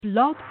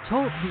Blog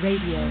Talk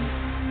Radio.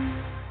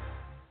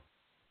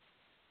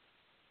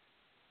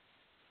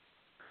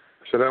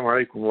 Assalamu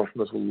alaikum wa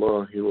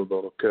rahmatullahi wa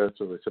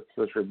barakatuh. It's a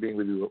pleasure being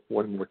with you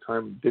one more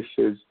time. This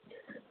is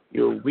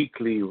your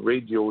weekly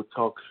radio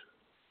talk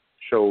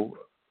show,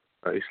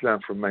 Islam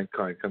for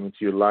Mankind, coming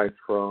to you live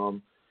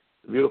from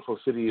the beautiful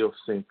city of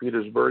St.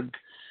 Petersburg.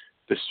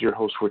 This is your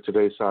host for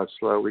today, Saad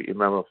Slawi,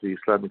 Imam of the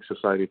Islamic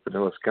Society of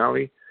Pinellas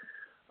County.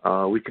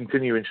 We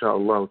continue,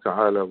 inshallah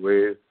ta'ala,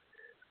 with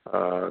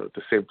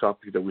the same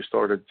topic that we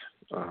started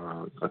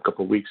a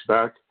couple of weeks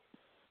back.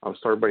 I'll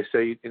start by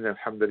saying, Inna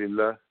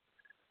alhamdulillah,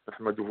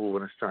 نحمده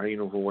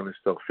ونستعينه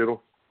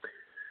ونستغفره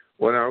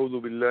ونعوذ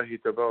بالله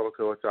تبارك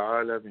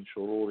وتعالى من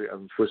شرور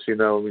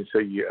أنفسنا ومن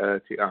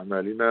سيئات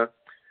أعمالنا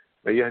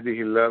من يهده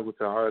الله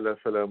تعالى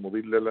فلا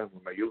مضل له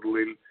ومن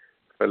يضلل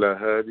فلا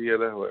هادي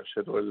له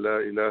وأشهد أن لا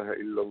إله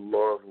إلا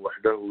الله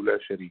وحده لا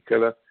شريك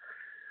له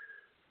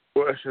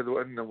وأشهد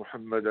أن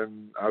محمدا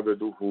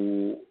عبده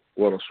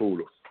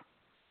ورسوله.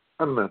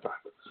 أما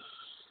بعد.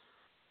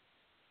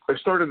 I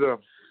started a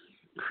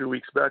few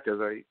weeks back, as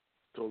I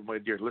told my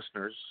dear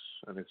listeners,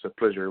 and it's a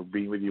pleasure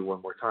being with you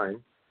one more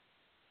time,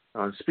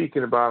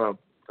 speaking about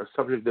a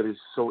subject that is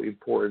so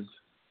important,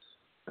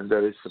 and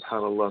that is,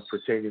 subhanAllah,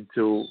 pertaining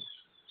to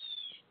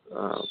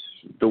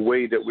the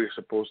way that we're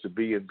supposed to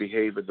be and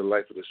behave in the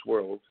life of this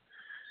world.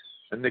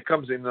 And it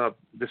comes in a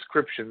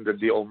description that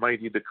the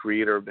Almighty, the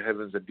Creator of the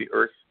heavens and the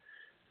earth,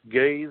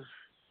 gave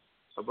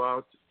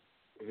about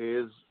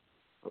His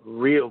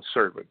real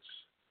servants.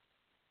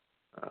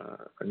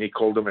 And He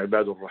called them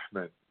Ibadur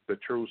Rahman, the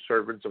true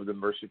servants of the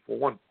Merciful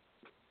One.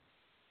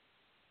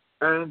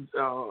 And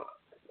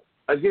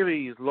I gave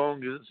a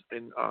long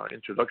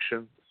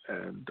introduction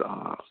and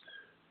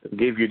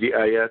gave you the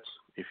ayat,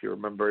 if you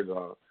remember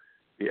the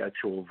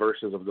actual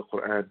verses of the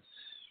Quran,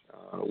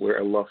 where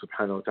Allah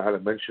subhanahu wa ta'ala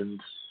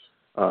mentioned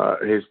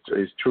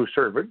His true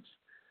servants.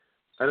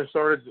 And I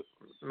started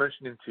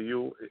mentioning to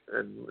you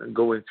and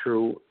going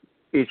through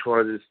each one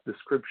of these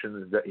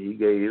descriptions that He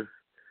gave,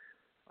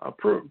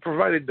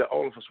 provided that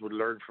all of us would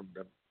learn from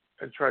them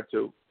and try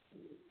to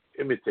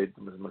imitate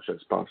them as much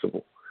as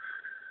possible.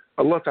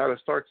 Allah Ta'ala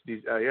starts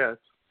these ayat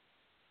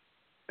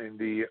in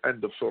the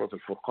end of Surah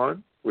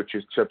Al-Furqan, which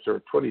is chapter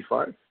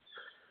 25,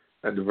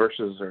 and the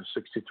verses are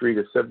 63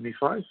 to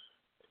 75.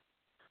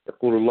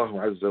 يقول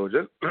الله عز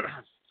وجل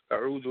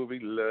أعوذ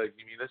بالله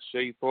من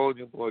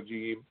الشيطان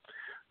الرجيم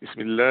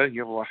بسم الله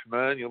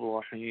الرحمن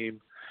الرحيم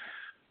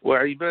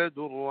وعباد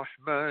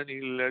الرحمن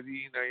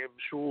الذين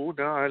يمشون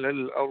على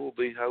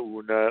الأرض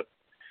هونا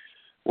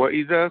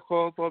وإذا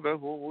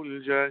خاطبهم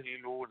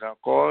الجاهلون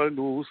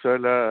قالوا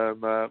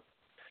سلاما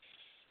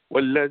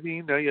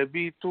والذين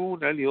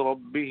يبيتون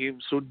لربهم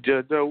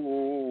سجدا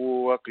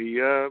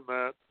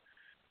وقياما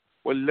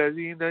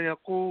والذين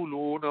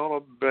يقولون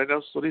ربنا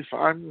اصرف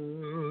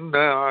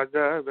عنا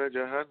عذاب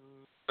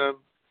جهنم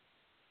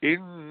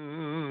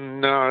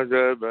إن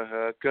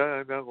عذابها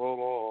كان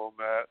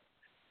غراما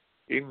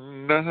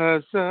إنها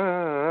ساءت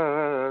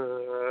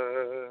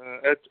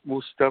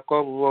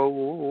مستقرا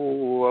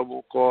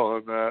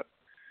ومقاما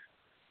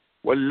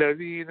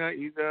والذين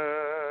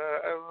إذا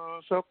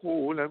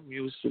أنفقوا لم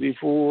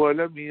يسرفوا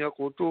ولم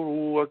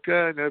يقتروا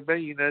وكان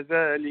بين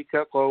ذلك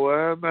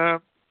قواما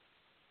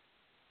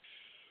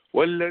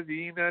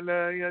والذين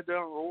لا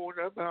يدعون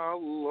مع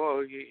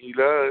الله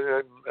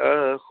إلها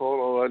آخر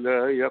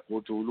ولا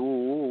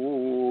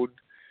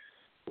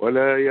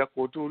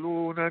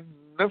يقتلون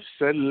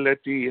النفس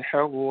التي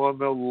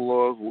حرم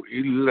الله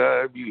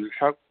إلا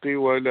بالحق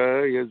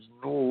ولا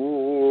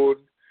يزنون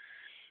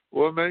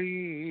ومن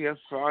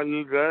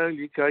يفعل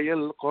ذلك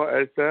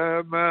يلقى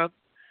أثاما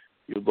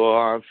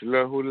يضاعف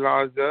له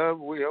العذاب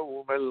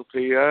يوم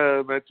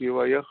القيامة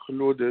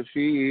ويخلد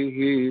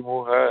فيه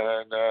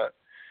مهانا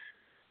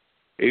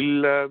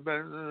إلا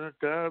من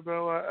تاب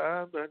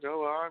وآمن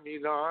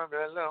وعمل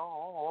عملا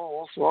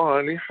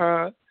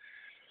صالحا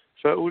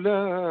فأولئك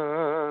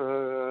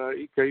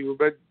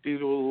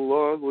يبدل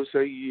الله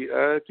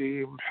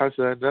سيئاتهم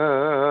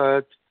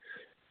حسنات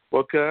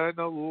وكان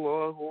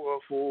الله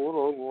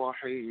غفورا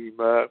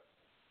رحيما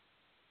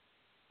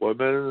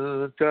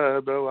ومن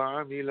تاب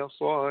وعمل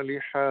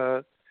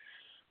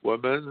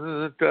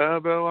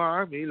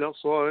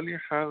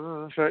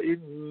صالحا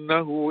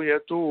فإنه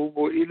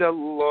يتوب إلى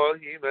الله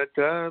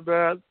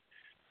متابا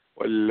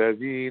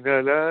والذين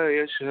لا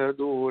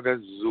يشهدون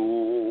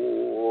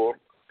الزور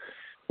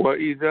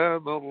وإذا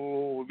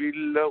مروا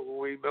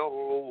باللغو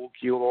مروا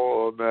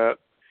كراما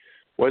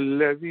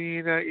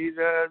والذين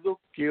إذا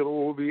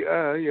ذكروا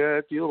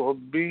بآيات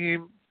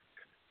ربهم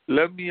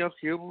لم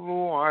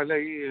يخروا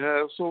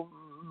عليها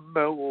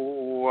صما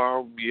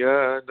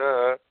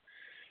وعميانا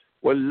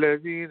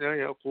والذين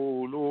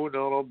يقولون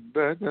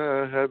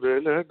ربنا هب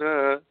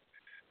لنا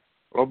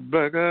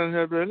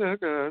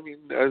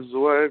من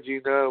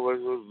أزواجنا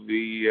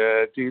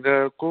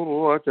وذرياتنا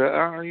قرة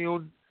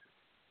أعين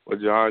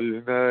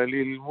واجعلنا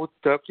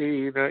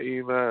للمتقين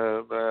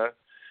إماما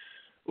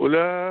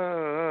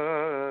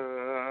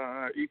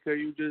أولئك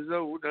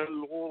يجزون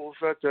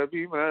الغرفة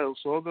بما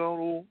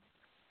صبروا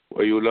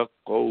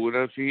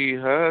ويلقون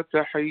فيها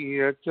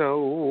تحية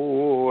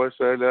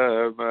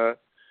وسلاما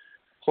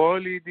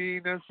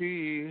خالدين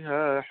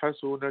فيها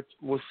حسنت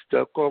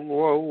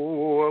مستقرا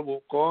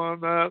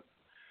ومقاما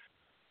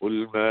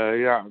قل ما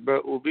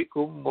يعبأ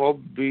بكم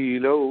ربي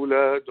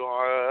لولا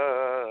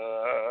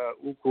دعاؤكم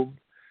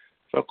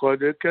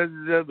فقد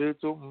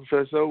كذبتم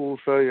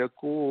فسوف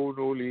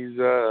يكون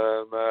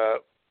لزاما.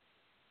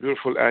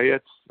 Beautiful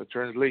ayat, the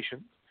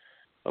translation.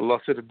 Allah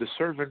said that the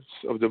servants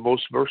of the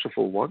most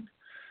merciful one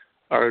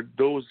are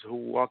those who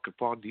walk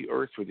upon the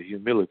earth with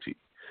humility.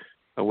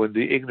 And when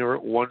the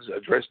ignorant ones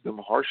address them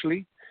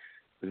harshly,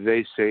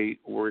 they say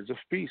words of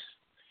peace.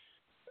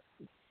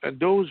 And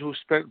those who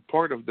spend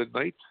part of the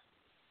night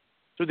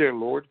to their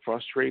Lord,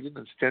 prostrated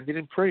and standing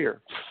in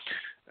prayer.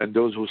 And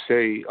those who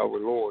say, Our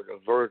Lord,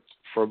 avert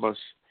from us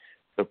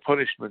the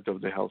punishment of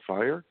the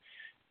hellfire.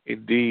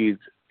 Indeed,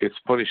 its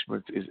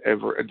punishment is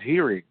ever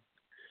adhering.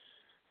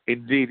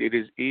 Indeed, it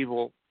is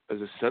evil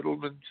as a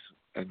settlement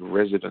and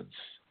residence.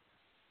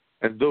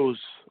 And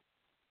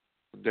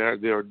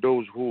there are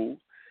those who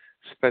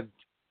spend,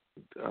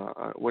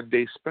 when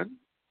they spend,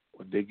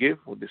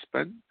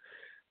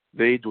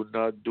 they do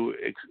not do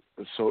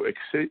so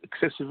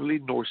excessively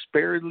nor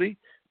sparingly,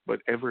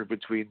 but ever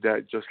between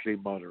that, justly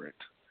moderate.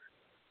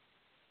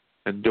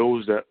 And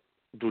those that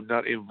do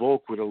not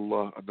invoke with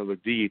Allah another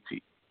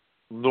deity,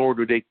 nor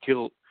do they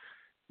kill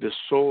the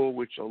soul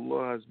which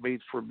Allah has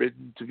made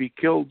forbidden to be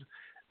killed,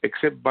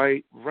 except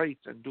by right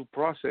and due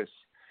process,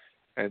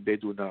 and they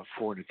do not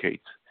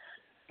fornicate.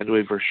 And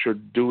whoever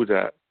should do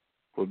that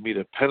will meet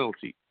a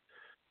penalty.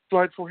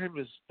 Applied for him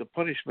is the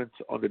punishment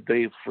on the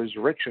day of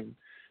resurrection,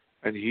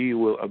 and he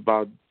will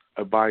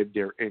abide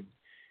therein,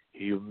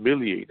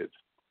 humiliated,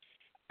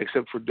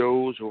 except for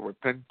those who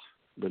repent,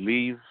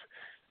 believe,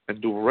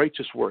 and do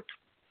righteous work.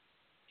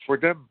 For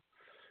them,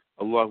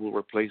 Allah will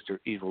replace their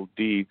evil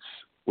deeds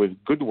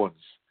with good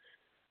ones,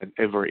 and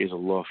ever is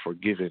Allah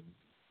forgiving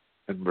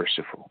and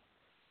merciful.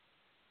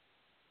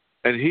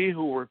 And he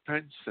who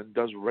repents and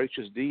does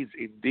righteous deeds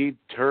indeed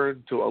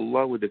turn to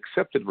Allah with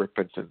accepted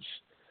repentance.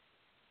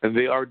 And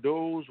they are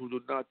those who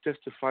do not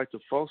testify to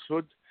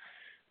falsehood,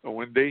 and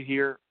when they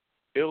hear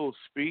ill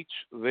speech,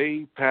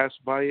 they pass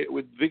by it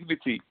with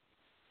dignity.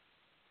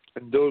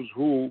 And those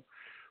who,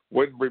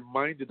 when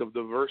reminded of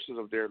the verses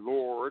of their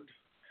Lord,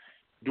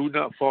 do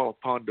not fall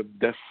upon them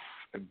deaf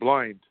and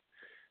blind.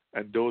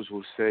 And those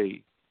who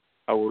say,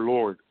 Our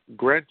Lord,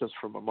 grant us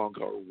from among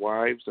our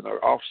wives and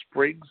our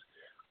offsprings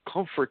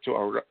comfort to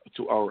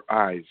our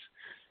eyes,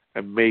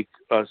 and make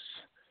us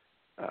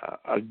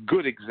a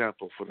good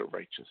example for the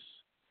righteous.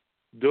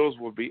 Those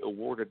will be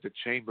awarded the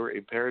chamber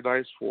in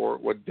paradise for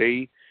what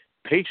they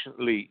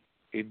patiently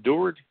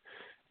endured,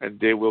 and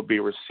they will be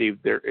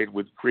received therein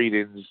with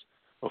greetings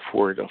of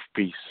words of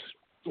peace.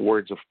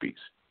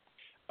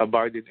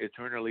 Abiding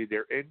eternally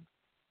therein,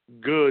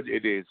 good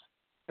it is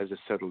as a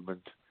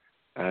settlement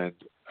and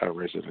a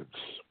residence.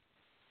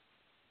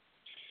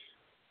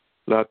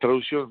 La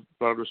traducción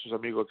para nuestros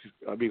amigos que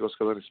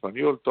hablan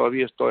español: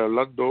 todavía estoy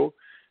hablando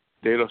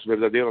de los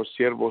verdaderos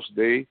siervos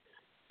del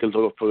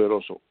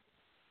Todopoderoso,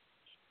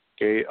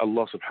 que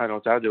Allah subhanahu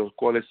wa ta'ala, de los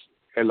cuales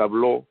Él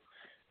habló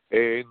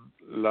en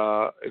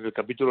el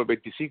capítulo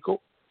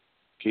 25,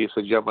 que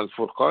se llama el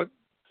Furqan,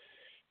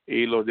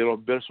 y los de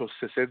los versos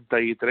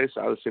 63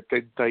 al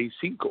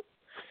 75.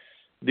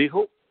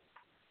 Dijo: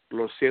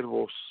 los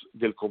siervos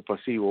del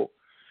compasivo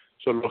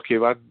son los que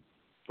van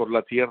por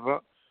la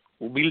tierra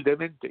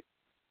humildemente,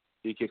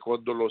 y que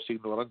cuando los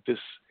ignorantes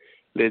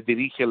les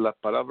dirigen la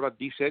palabra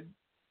dicen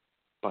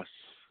paz,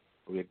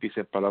 o bien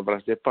dicen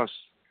palabras de paz.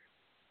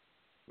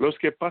 Los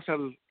que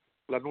pasan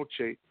la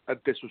noche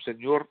ante su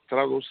Señor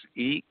trados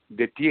y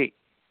de pie,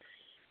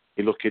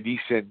 y los que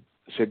dicen: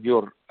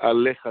 Señor,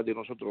 aleja de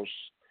nosotros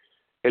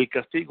el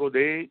castigo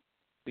del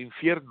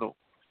infierno,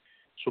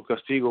 su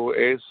castigo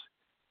es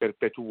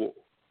perpetuo.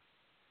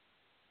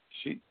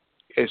 Sí,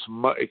 es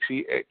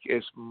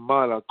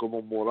mala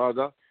como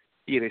morada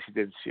y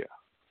residencia.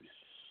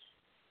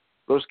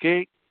 Los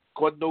que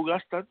cuando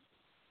gastan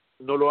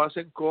no lo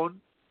hacen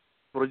con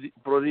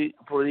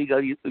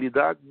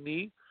prodigalidad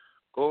ni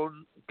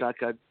con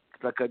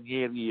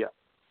tacañería.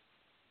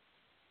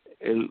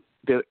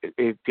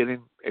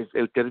 Tienen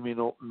el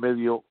término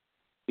medio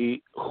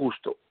y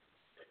justo.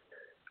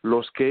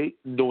 Los que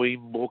no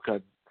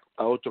invocan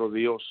a otro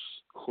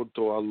Dios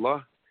junto a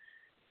Allah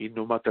y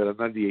no matan a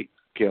nadie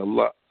que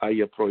Allah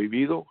haya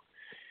prohibido,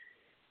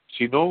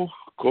 sino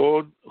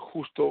con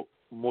justo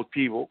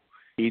motivo,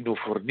 y no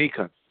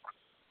fornican.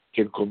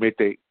 Quien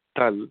comete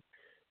tal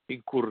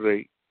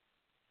incurre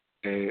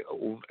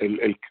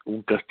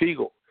un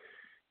castigo.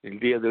 El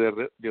día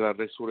de la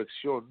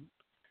resurrección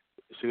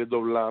se le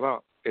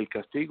doblará el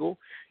castigo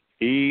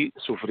y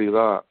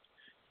sufrirá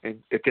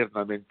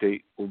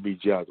eternamente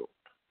humillado.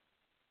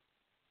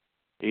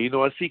 Y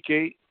no así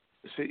que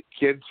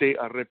quien se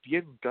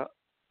arrepienta,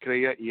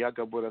 crea y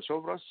haga buenas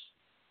obras,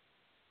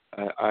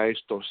 a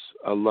estos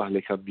Allah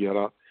le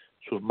cambiará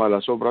sus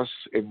malas obras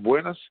en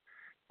buenas.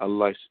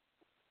 Allah es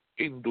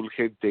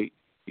indulgente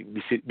y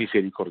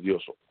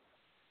misericordioso.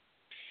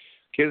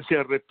 quien se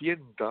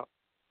arrepienta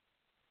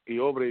y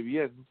obre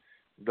bien,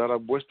 dará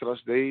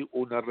muestras de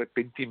un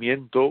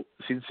arrepentimiento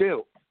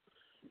sincero.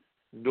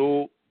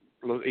 No,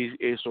 los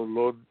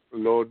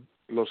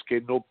que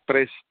no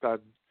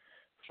prestan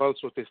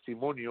falso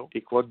testimonio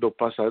y cuando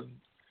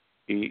pasan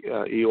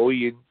y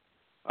oyen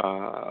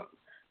a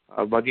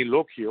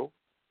vaniloquio,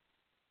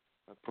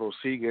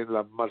 prosiguen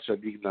la marcha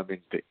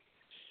dignamente.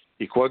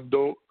 Y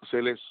cuando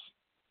se les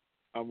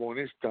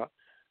amonesta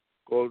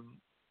con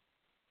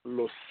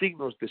los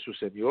signos de su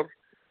Señor,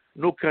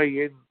 no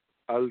caen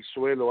al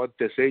suelo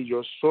antes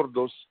ellos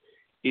sordos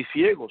y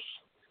ciegos,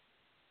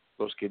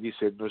 los que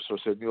dicen: nuestro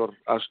Señor,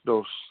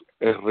 haznos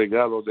el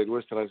regalo de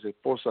nuestras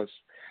esposas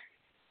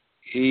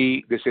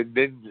y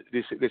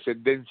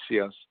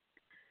descendencias,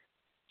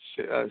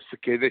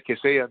 que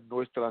sean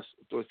nuestra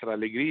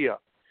alegría,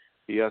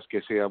 y haz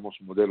que seamos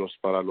modelos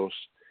para los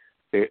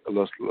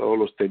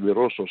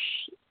temerosos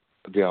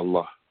de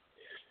Allah.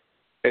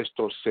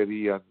 Estos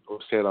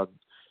serán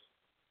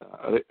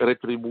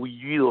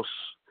retribuidos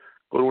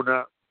por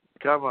una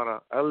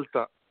cámara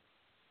alta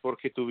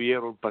porque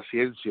tuvieron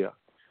paciencia.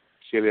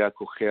 Se le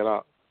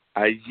acogerá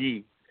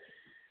allí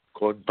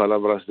con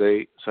palabras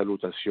de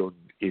salutación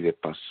y de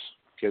paz.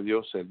 Que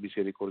Dios, el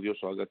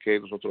misericordioso, haga que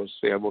nosotros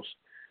seamos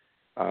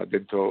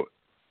dentro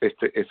de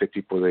este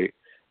tipo de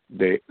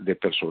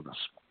personas.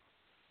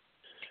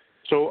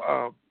 So,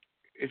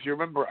 if you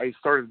remember, I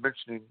started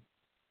mentioning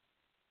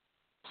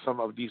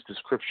some of these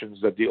descriptions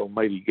that the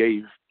Almighty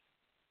gave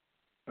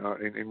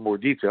in more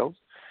detail,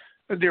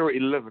 and there were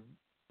 11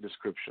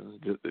 descriptions,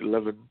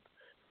 11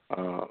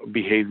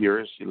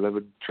 behaviors,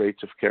 11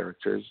 traits of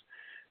characters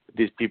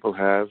these people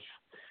have.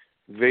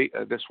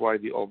 That's why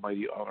the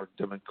Almighty honored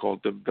them and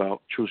called them the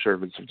true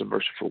servants of the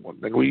Merciful One.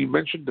 And we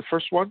mentioned the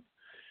first one,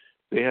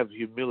 they have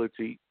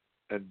humility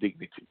and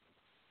dignity.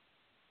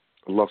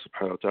 Allah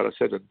subhanahu wa ta'ala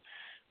said, and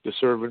the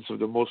servants of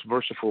the most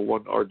merciful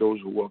one are those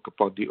who walk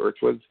upon the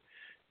earth with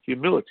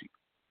humility.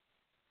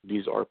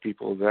 These are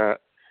people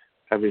that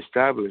have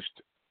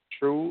established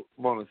true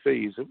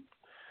monotheism,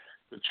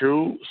 the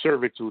true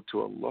servitude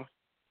to Allah,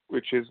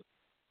 which is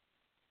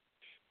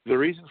the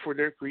reason for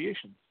their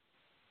creation.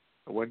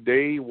 When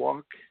they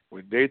walk,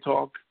 when they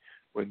talk,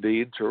 when they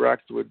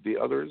interact with the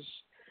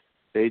others,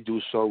 they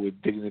do so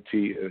with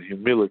dignity and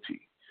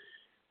humility,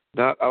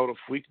 not out of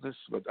weakness,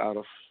 but out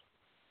of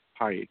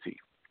piety.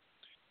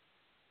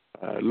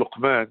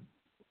 Luqman,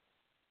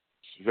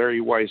 a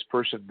very wise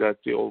person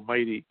that the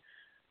Almighty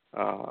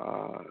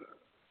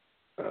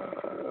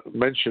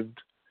mentioned,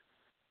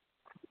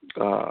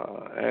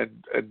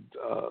 and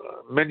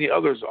many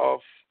others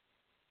of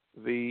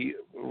the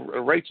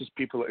righteous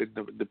people in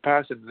the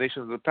past, in the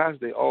nations of the past,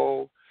 they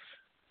all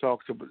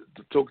talk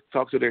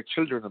to their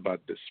children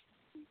about this.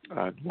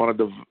 And one of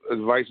the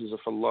advices of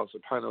Allah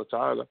subhanahu wa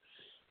ta'ala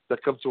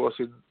that comes to us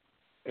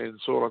in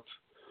Surah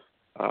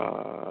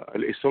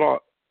Al-Isra,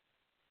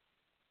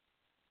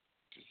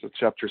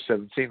 chapter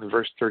 17,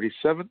 verse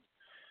 37,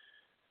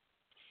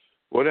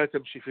 وَلَا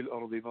تَمْشِ فِي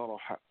الْأَرْضِ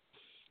مَرَحًا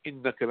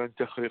إِنَّكَ لَن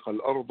تَخْرِقَ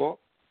الْأَرْضَ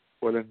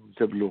وَلَن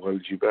تَبْلُغَ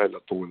الْجِبَالَ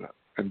طُولًا.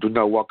 And do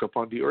not walk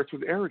upon the earth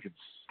with arrogance.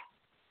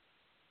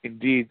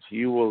 Indeed,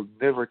 you will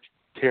never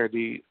tear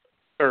the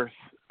earth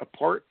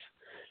apart,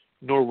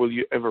 nor will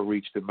you ever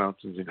reach the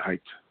mountains in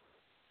height.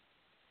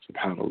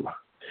 Subhanallah.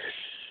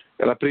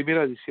 La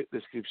primera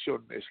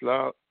descripción es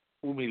la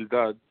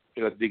humildad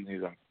y la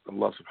dignidad.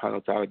 Allah subhanahu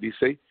wa ta'ala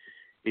dice,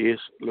 es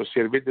los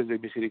sirvientes del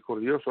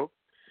misericordioso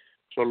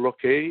son los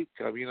que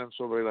caminan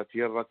sobre la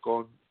tierra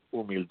con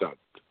humildad.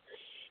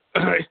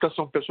 Estas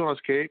son personas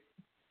que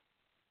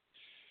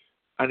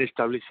han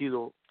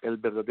establecido el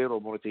verdadero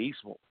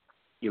monoteísmo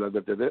y la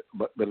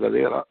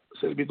verdadera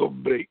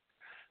servidumbre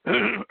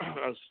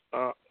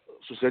a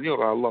su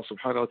Señor, a Allah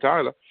subhanahu wa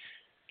ta'ala,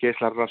 que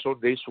es la razón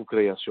de su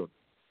creación.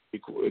 Y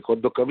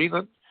cuando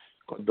caminan,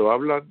 cuando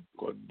hablan,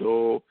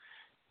 cuando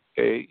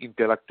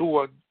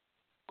interactúan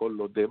con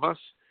los demás,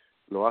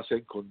 lo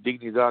hacen con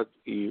dignidad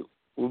y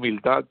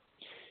humildad,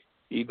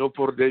 y no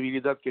por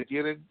debilidad que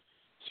tienen,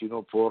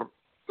 sino por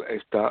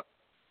esta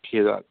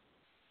piedad.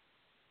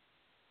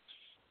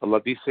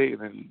 Allah dice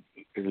en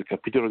el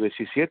capítulo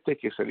 17,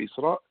 que es el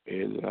Isra,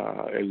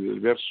 el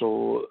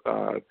verso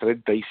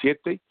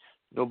 37,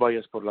 no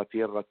vayas por la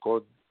tierra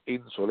con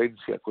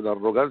insolencia, con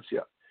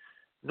arrogancia.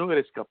 No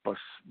eres capaz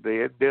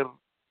de hender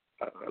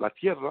la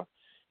tierra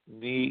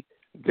ni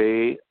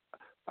de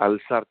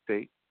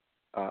alzarte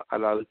a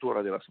la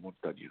altura de las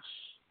montañas.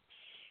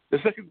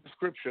 The second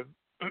description,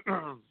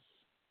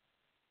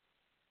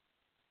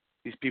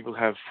 these people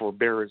have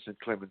forbearance and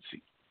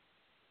clemency.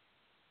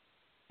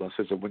 Allah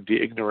says that when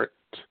the ignorant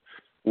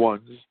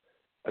ones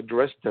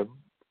address them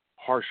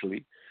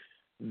harshly,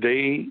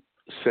 they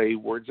say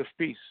words of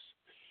peace.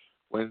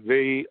 When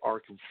they are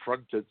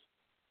confronted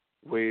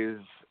with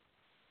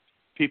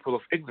people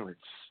of ignorance,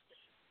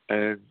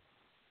 and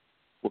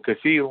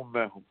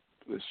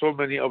there's so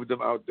many of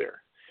them out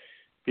there,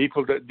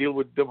 people that deal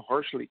with them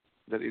harshly,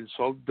 that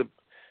insult them,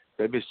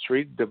 that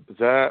mistreat them,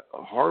 that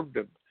harm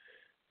them,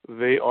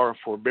 they are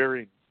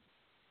forbearing.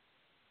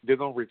 they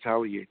don't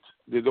retaliate.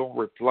 They don't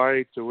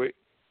reply to it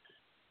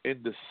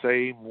in the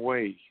same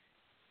way.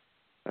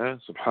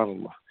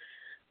 Subhanallah.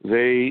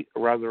 They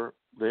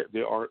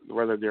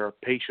are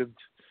patient.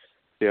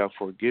 They are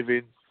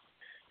forgiving,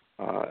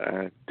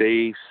 and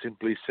they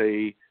simply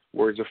say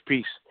words of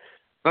peace,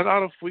 not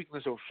out of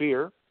weakness or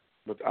fear,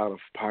 but out of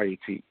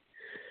piety,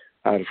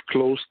 out of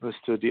closeness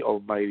to the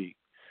Almighty,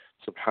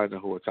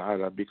 Subhanahu wa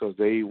Taala, because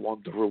they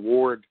want the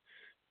reward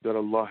that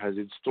Allah has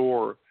in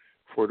store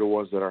for the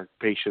ones that are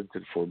patient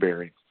and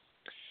forbearing.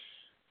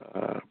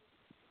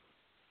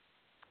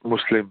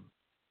 Muslim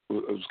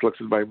was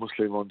collected by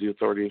Muslim on the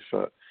authority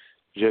of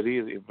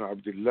Jarir ibn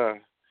Abdullah,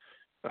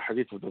 a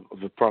hadith of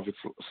the Prophet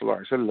sallallahu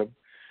alaihi wasallam.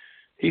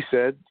 He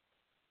said,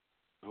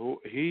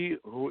 "He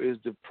who is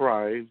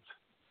deprived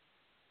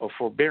of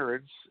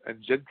forbearance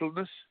and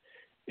gentleness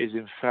is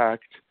in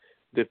fact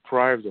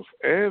deprived of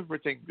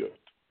everything good."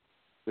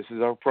 This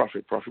is our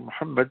Prophet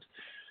Muhammad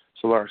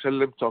sallallahu alaihi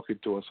wasallam, talking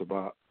to us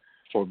about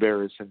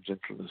forbearance and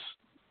gentleness.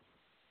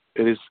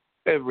 It is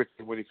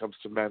everything when it comes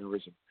to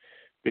mannerism,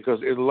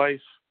 because in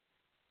life,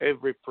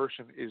 every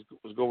person is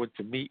going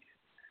to meet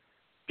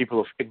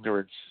people of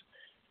ignorance,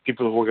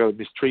 people who are going to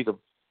mistreat them,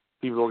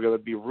 people who are going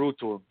to be rude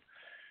to him,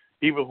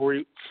 people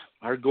who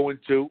are going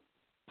to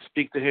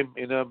speak to him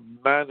in a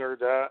manner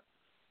that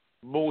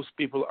most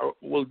people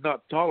will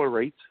not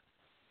tolerate.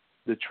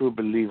 The true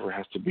believer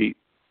has to be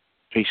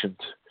patient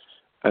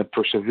and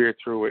persevere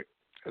through it.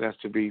 It has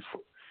to be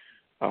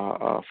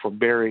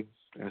forbearing.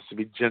 It has to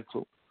be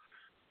gentle,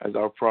 as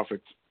our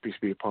Prophet, peace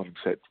be upon him,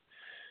 said.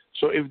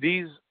 So if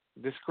these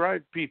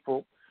described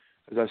people,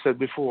 as I said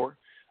before,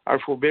 are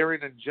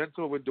forbearing and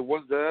gentle with the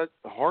ones that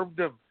harm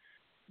them,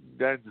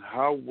 then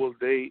how will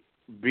they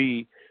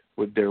be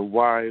with their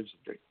wives,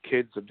 their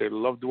kids, and their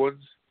loved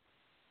ones?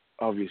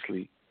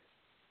 Obviously,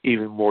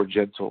 even more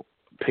gentle,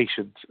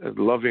 patient, and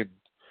loving.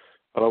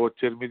 روى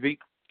الترمذي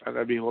عن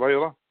أبي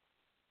هريرة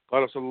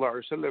قال صلى الله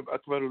عليه وسلم: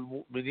 أكمل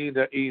المؤمنين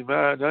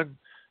إيمانا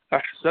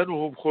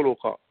أحسنهم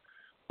خلقا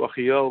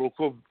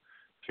وخياركم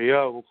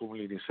خياركم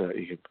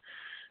لنسائهم.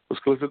 Was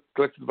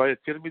collected by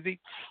Tirmidhi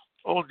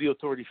on the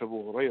authority of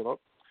Abu Hurairah.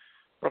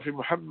 Prophet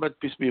Muhammad,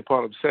 peace be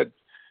upon him, said,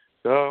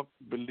 the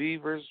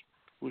believers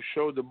who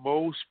show the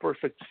most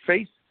perfect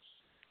faith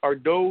are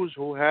those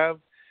who have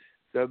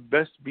the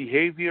best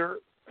behavior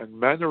and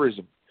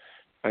mannerism,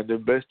 and the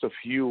best of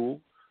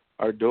you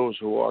are those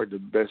who are the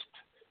best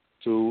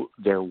to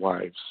their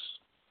wives.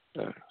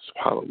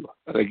 SubhanAllah.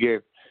 And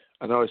again,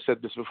 I know I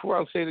said this before,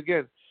 I'll say it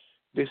again.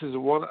 This is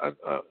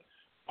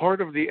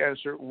part of the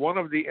answer, one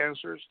of the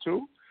answers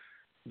to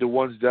the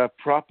ones that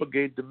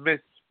propagate the myth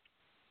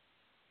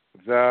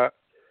that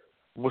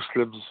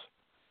Muslims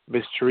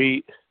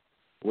mistreat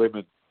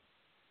women.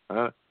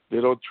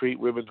 They don't treat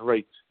women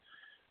right.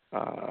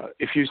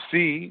 If you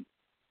see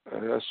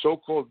a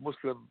so-called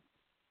Muslim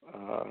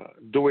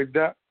doing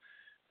that,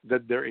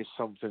 then there is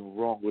something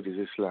wrong with his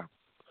Islam.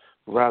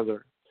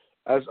 Rather,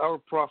 as our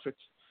Prophet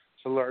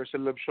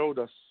ﷺ showed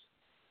us,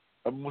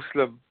 a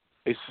Muslim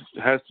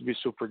has to be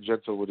super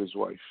gentle with his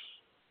wife.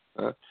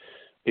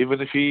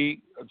 Even if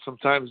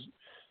sometimes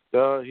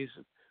the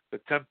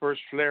tempers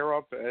flare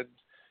up and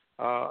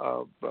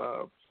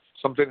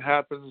something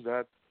happens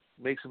that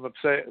makes him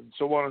upset and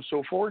so on and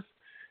so forth,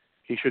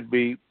 he should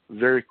be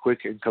very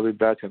quick in coming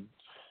back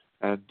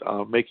and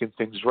making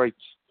things right,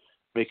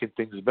 making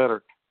things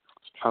better.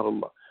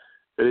 SubhanAllah.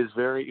 It is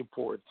very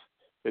important.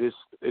 It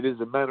is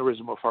the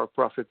mannerism of our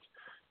Prophet,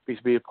 peace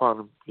be upon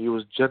him. He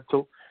was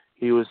gentle,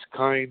 he was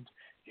kind,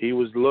 he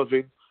was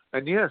loving,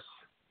 and yes,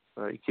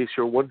 in case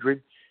you're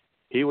wondering,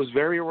 he was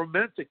very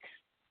romantic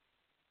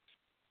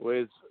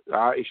with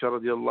Aisha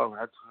radiallahu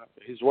anha,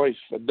 his wife.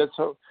 And that's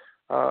how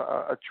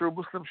a true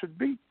Muslim should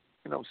be.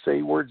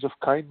 Say words of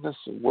kindness,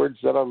 words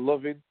that are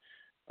loving,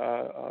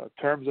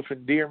 terms of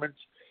endearment,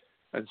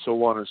 and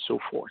so on and so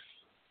forth.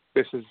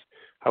 This is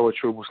how a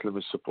true Muslim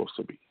is supposed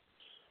to be.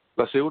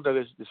 La segunda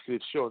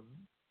descripción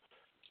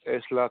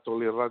es la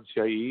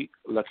tolerancia y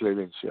la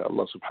clemencia.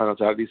 Allah subhanahu wa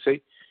ta'ala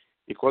dice,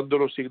 y cuando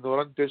los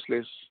ignorantes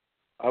les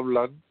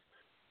hablan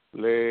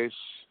de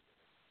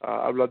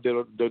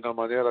una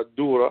manera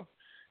dura,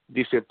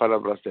 dicen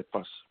palabras de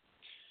paz.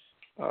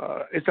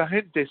 Esta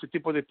gente, ese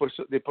tipo de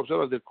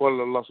personas del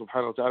cual Allah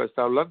subhanahu wa ta'ala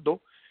está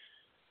hablando,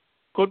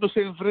 cuando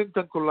se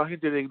enfrentan con la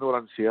gente de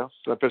ignorancia,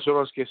 las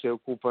personas que se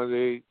ocupan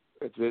les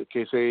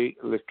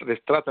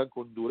tratan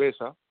con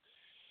dureza,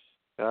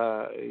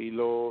 y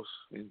los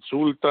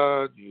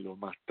insultan y los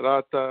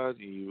maltratan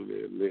y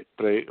les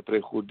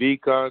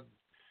perjudican,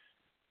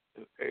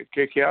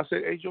 ¿qué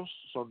hacen ellos?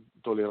 Son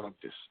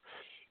tolerantes,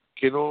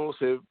 que no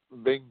se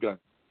vengan,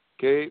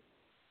 que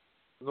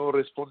no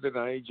responden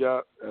a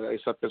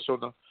esa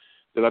persona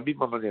de la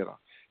misma manera,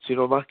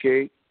 sino más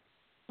bien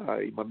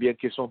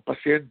que son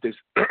pacientes,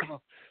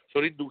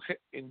 son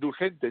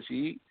indulgentes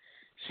y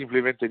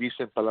simplemente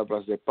dicen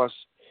palabras de paz,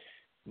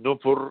 no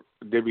por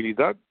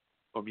debilidad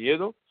o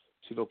miedo,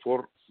 sino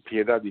por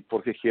piedad y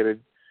porque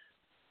quieren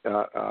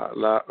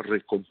la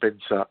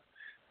recompensa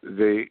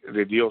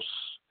de Dios,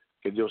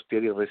 que Dios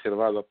tiene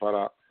reservada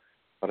para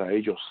para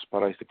ellos,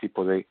 para este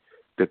tipo de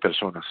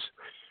personas.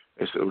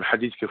 Es un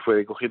hadith que fue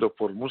recogido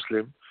por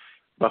Muslim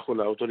bajo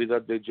la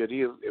autoridad de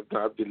Jarir ibn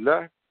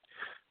Abdullah.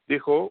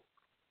 Dijo: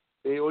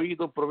 he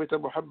oído al profeta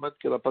Muhammad,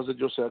 que la paz de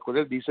Dios sea con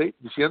él,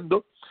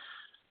 diciendo: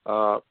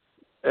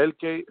 el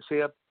que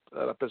sea,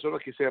 la persona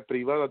que sea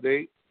privada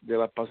de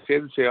la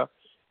paciencia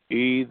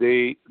y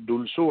de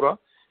dulzura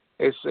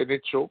es en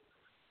hecho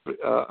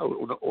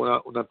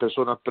una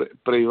persona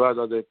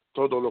privada de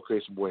todo lo que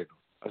es bueno.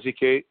 Así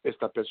que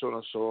estas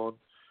personas son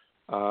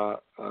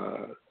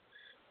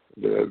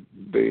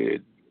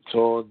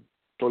son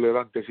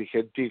tolerantes y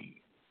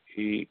gentiles,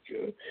 y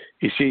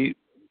si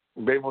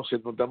vemos y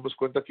nos damos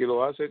cuenta que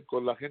lo hacen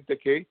con la gente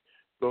que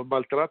los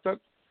maltratan,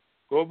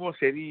 ¿cómo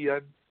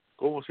serían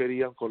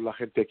con la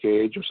gente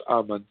que ellos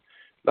aman,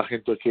 la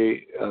gente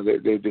que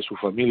de su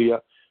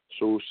familia,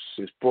 sus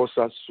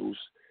esposas,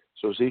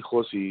 sus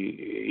hijos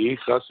y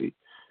hijas,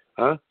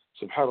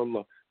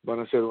 subhanallah, van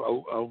a ser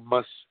aún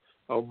más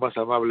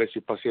amables y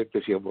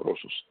pacientes y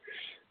amorosos.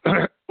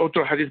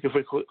 Otro hadith que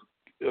fue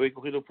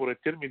recogido por el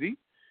Tirmidhi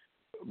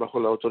bajo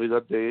la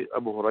autoridad de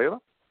Abu Huraira,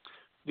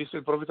 dice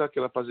el profeta, que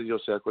la paz de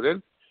Dios sea con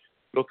él: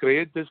 los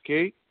creyentes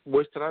que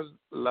muestran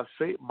la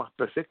fe más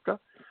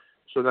perfecta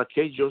son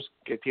aquellos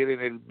que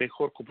tienen el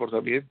mejor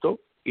comportamiento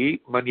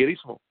y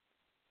manierismo,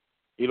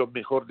 y lo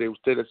mejor de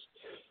ustedes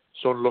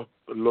son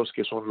los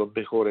que son los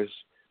mejores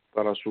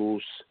para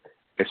sus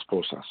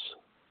esposas.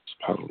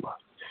 SubhanAllah.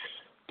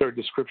 Third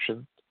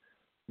description: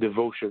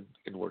 devotion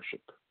in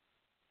worship.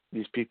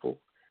 These people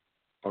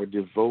are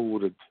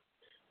devoted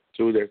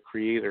to their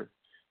Creator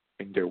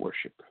in their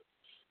worship.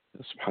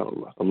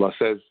 SubhanAllah. Allah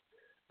says,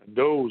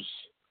 those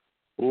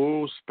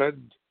who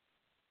spend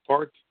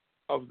part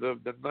of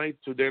the night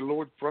to their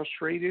Lord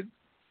prostrated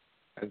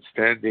and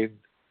standing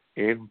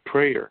in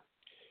prayer.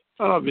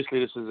 And obviously,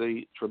 this is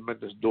a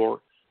tremendous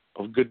door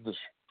of goodness.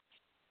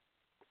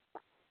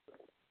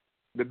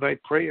 The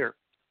night prayer,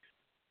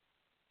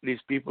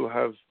 these people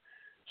have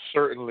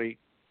certainly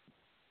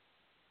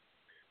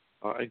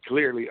and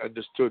clearly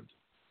understood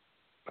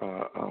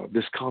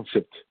this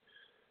concept,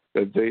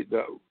 that they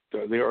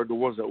are the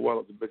ones that,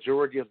 while the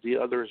majority of the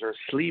others are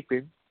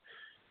sleeping,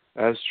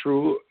 as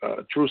true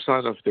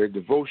sign of their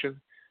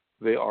devotion,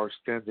 they are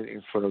standing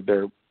in front of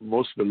their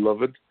most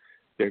beloved,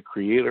 their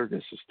Creator,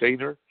 their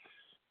Sustainer,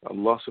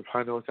 Allah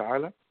subhanahu wa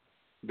ta'ala.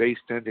 They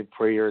stand in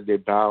prayer, they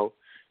bow,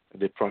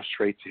 and they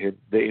prostrate to Him,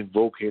 they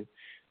invoke Him,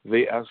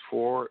 they ask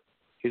for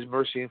His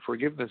mercy and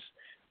forgiveness,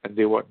 and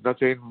they want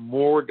nothing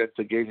more than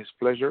to gain His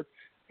pleasure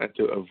and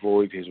to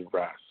avoid His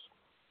wrath.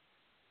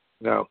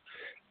 Now,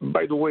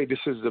 by the way, this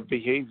is the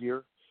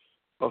behavior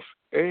of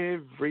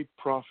every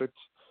prophet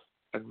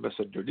and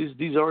messenger.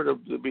 These are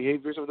the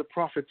behaviors of the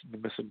prophets and the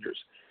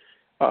messengers.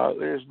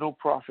 There is no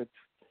prophet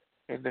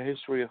in the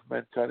history of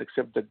mankind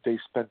except that they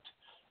spent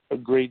a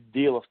great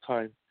deal of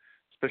time,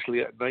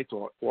 especially at night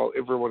while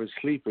everyone is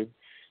sleeping,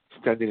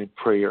 standing in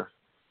prayer,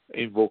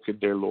 invoking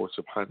their Lord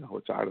subhanahu wa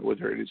ta'ala,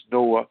 whether it is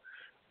Noah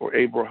or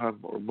Abraham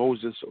or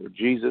Moses or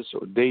Jesus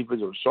or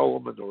David or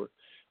Solomon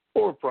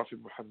or Prophet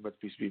Muhammad,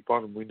 peace be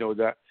upon him. We know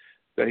that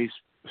he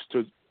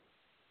stood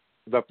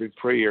up in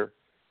prayer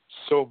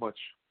so much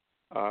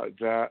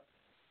that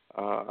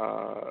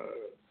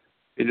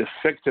it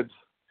affected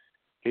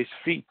his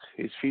feet.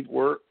 His feet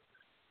were,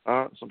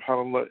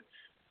 subhanAllah,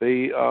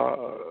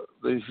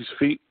 his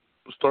feet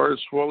started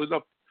swelling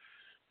up.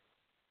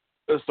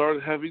 They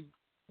started having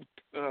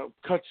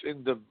cuts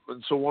in them,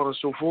 and so on and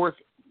so forth.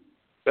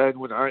 And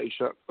when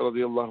Aisha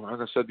radiallahu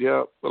anha said,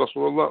 Ya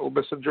Rasulullah, O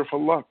Messenger of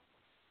Allah,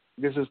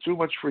 this is too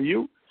much for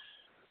you.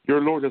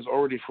 Your Lord has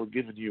already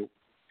forgiven you.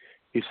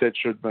 He said,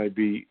 shouldn't I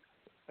be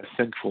a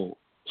thankful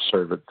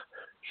servant?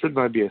 Shouldn't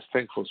I be a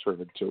thankful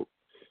servant to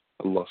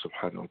Allah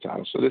subhanahu wa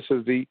ta'ala? So this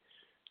is the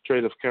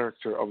trait of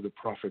character of the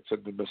prophets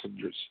and the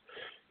messengers.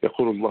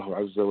 يقول الله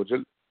عز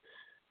وجل: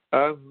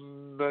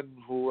 أَمَّنْ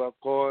هُوَ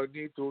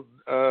قَانِتٌ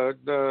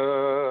آنَاءَ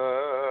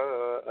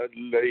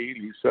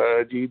اللَّيْلِ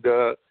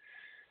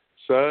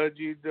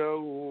ساجدا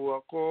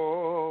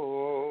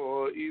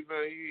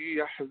وقائما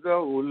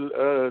يحذر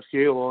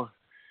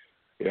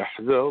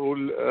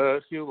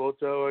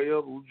الآخرة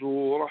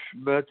ويرجو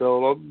رحمة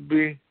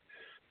ربه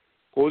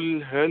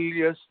قل هل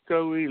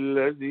يستوي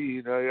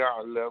الذين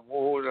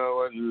يعلمون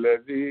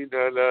والذين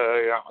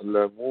لا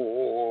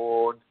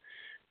يعلمون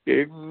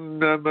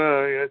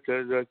إنما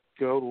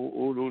يتذكر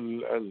أولو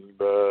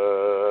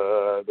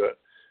الألباب.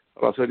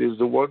 Prophet is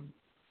the one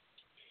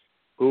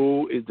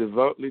who is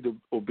devoutly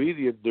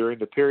obedient during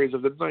the periods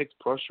of the night,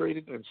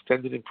 prostrating and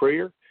standing in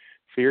prayer,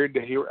 fearing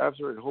the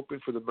hereafter and hoping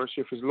for the mercy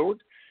of his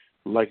Lord,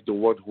 like the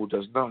one who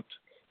does not.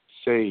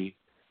 Say,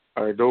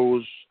 are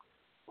those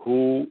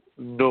who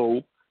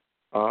know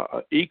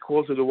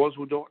equal to the ones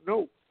who don't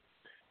know?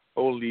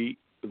 Only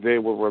they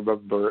will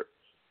remember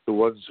the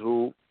ones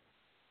who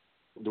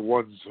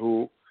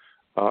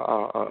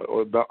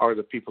are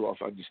the people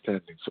of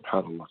understanding.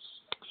 Subhanallah.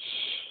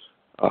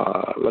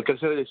 La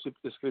tercera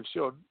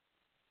descripción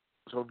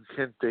son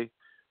gente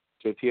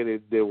que tiene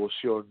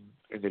devoción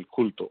en el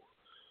culto.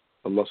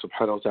 Allah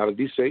subhanahu wa ta'ala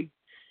dice: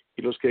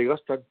 y los que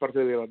gastan parte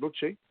de la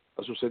noche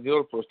a su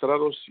Señor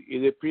prostrados y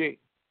de pie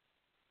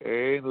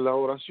en la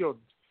oración.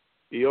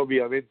 Y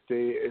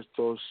obviamente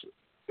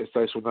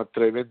esta es una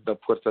tremenda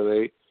puerta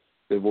de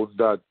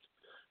bondad,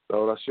 la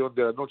oración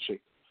de la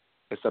noche.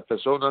 Estas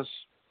personas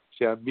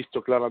se han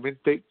visto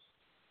claramente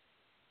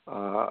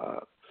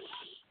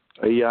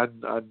y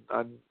han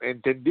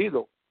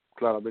entendido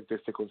claramente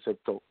este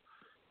concepto.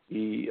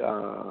 Y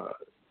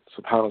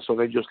subhanallah,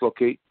 son ellos lo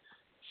que,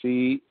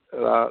 si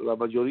la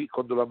mayoría,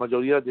 cuando la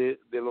mayoría de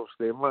los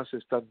demás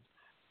están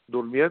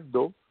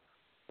durmiendo,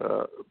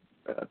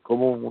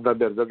 como una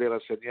verdadera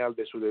señal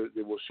de su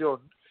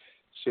devoción,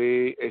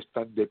 se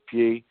están de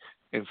pie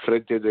en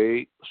frente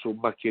de su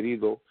más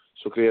querido,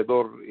 su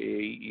creador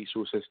y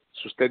su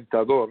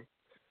sustentador,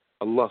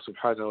 Allah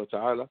subhanahu wa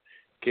ta'ala,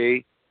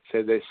 que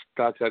se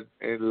destacan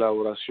en la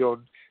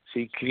oración,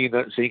 se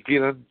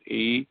inclinan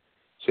y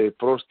se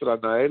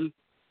prostran a él,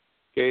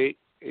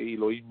 y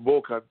lo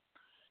invocan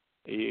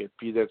y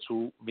piden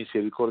su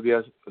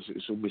misericordia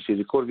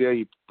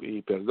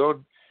y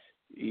perdón,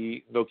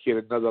 y no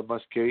quieren nada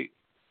más que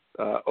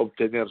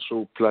obtener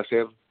su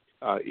placer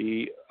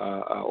y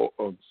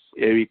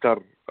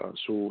evitar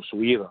su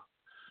ira.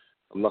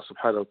 Allah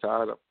subhanahu wa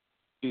ta'ala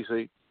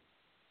dice,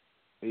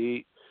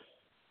 y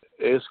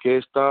es que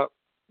está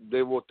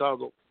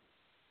devotado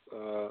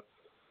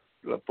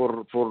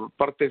por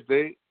partes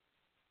de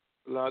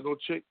la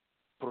noche,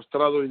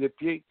 prostrado y de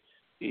pie,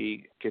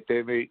 y que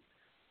teme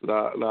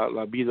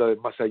la vida de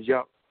más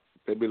allá,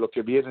 teme lo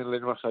que viene en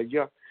el más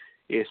allá,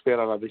 y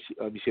espera la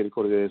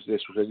misericordia de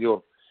su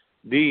Señor.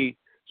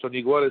 Son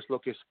iguales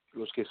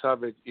los que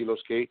saben y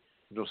los que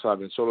no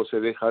saben, solo se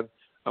dejan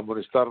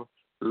amonestar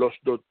los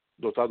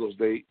dotados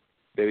de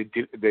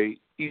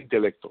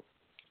intelecto.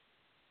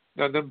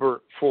 Now,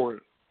 number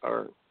 4,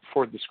 our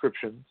fourth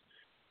description,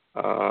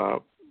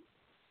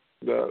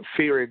 the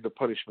fear and the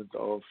punishment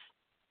of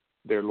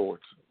their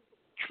Lord,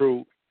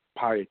 true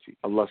piety.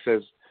 Allah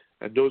says,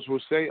 and those who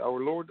say, our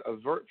Lord,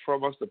 avert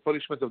from us the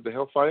punishment of the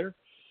hellfire.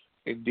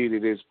 Indeed,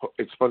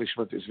 its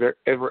punishment is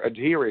ever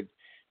adhering.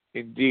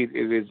 Indeed,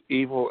 it is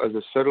evil as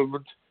a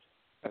settlement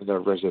and a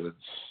residence.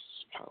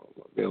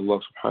 May Allah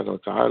subhanahu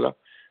wa ta'ala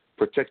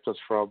protect us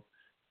from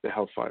the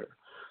hellfire.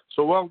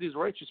 So while these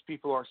righteous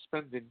people are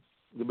spending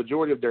the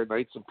majority of their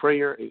nights in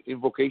prayer and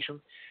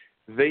invocation,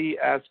 they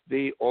ask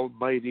the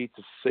Almighty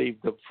to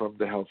save them from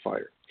the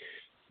hellfire.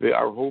 They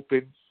are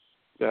hoping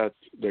that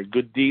their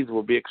good deeds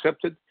will be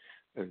accepted,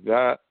 and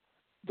that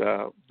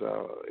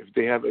if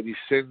they have any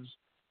sins,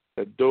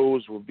 that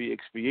those will be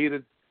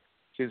expiated,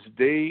 since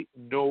they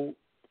know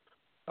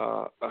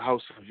how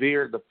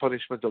severe the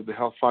punishment of the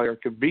hellfire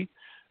can be,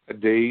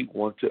 and they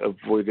want to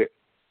avoid it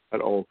at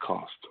all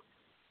cost.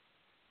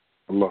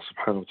 Allah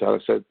subhanahu wa ta'ala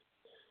said,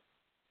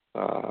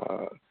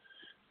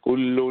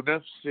 كل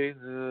نفس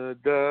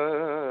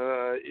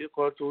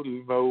ذائقة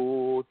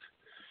الموت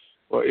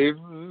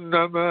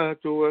وإنما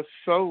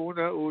توفون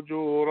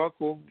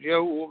أجوركم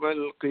يوم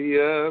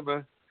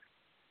القيامة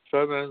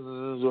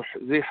فمن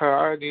زحزح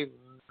عن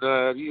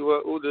النار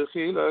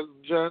وأدخل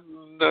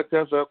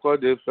الجنة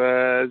فقد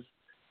فاز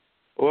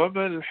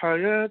وما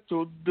الحياة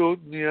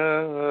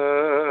الدنيا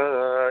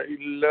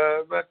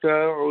إلا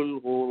متاع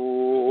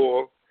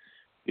الغرور.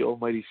 The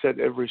Almighty said,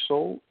 every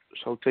soul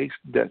shall taste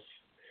death,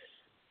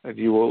 and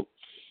you will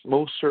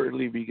most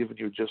certainly be given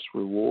your just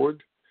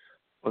reward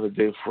on the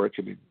day of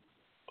reckoning.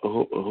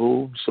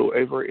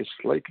 Whomsoever is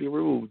slightly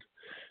removed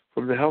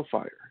from the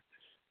hellfire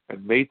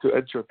and made to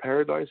enter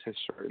paradise has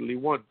certainly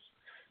won,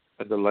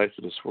 and the life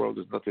of this world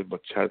is nothing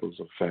but shadows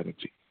of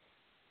vanity.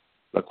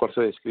 La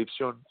cuarta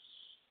descripción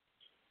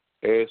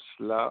es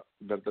la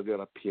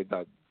verdadera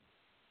piedad,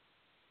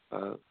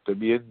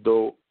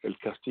 temiendo el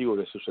castigo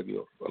de su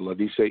Señor. Allah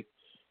dice,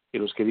 y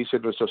los que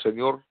dicen nuestro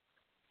Señor,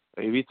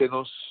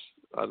 evítenos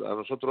a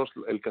nosotros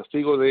el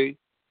castigo del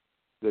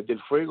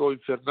fuego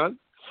infernal.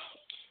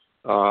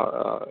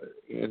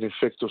 En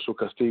efecto, su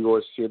castigo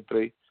es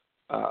siempre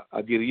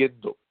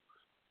adhiriendo.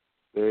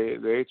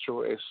 De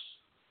hecho, es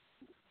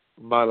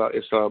mala,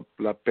 es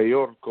la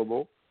peor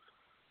como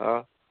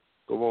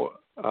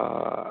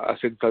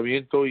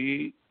asentamiento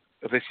y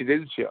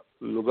residencia,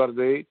 lugar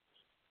de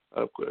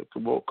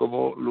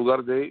como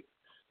lugar de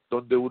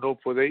donde uno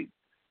puede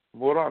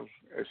morar.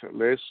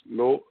 Es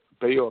lo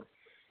peor.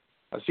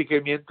 Así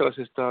que mientras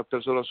estas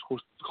personas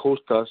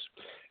justas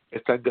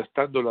están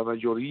gastando la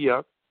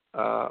mayoría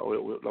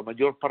o la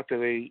mayor parte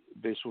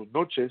de sus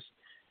noches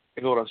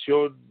en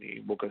oración e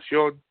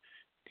invocación,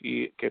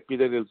 y que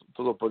piden el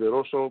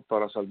Todopoderoso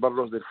para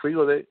salvarlos del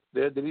frío del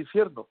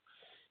infierno,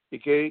 y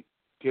que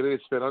tienen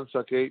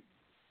esperanza que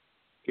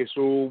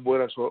sus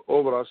buenas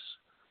obras,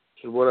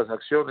 sus buenas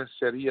acciones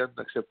serían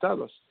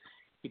aceptadas,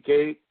 y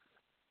que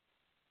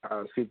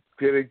si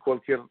tienen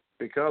cualquier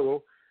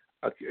pecado,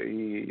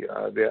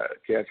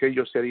 que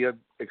aquellos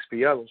serían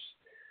expiados,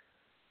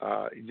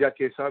 ya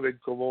que saben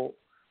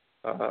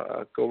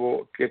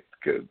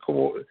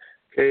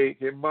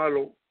qué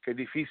malo, qué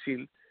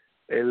difícil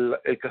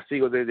el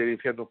castigo del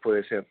infierno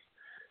puede ser.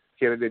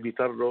 Quieren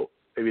evitarlo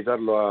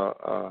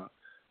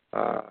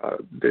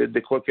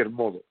de cualquier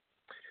modo.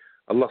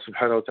 Allah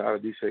subhanahu wa ta'ala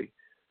dice,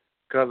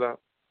 cada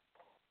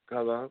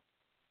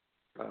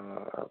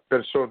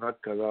persona,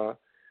 cada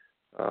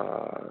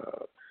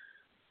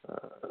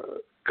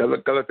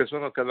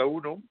persona, cada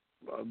uno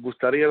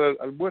gustaría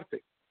la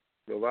muerte,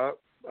 lo va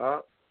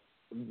a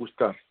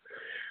gustar.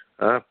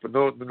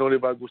 No le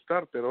va a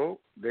gustar, pero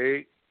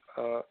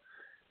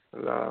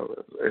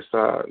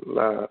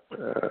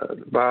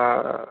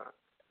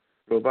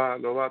lo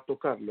va a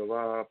tocar, lo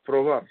va a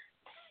probar.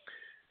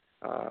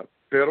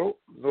 Pero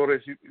lo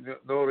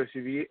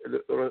recibiréis,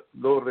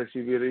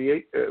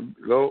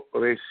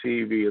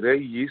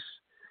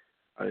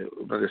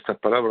 una de estas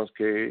palabras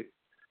que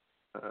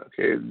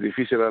es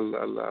difícil a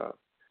la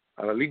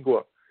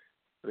lengua.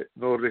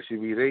 No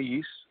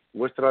recibiréis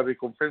vuestra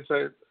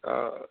recompensa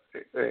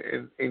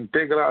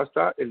íntegra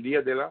hasta el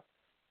día de la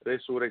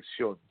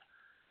resurrección.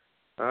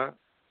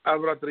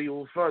 Habrá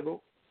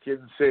triunfado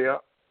quien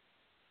sea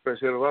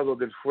preservado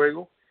del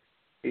fuego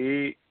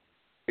y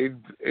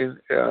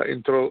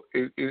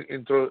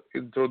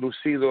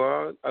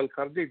introducido al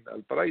jardín,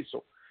 al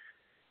paraíso.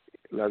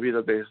 La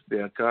vida de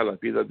acá, la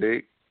vida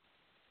de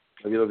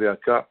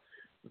acá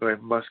no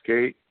es más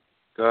que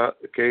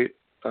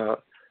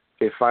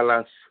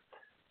falaz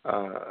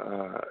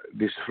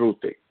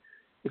disfrute.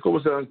 ¿Y cómo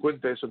se dan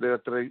cuenta eso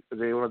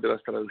de una de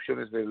las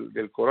traducciones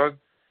del Corán,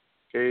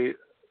 que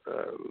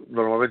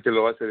normalmente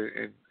lo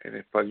hace en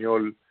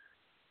español,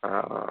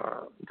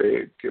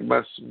 que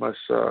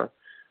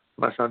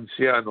más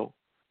anciano,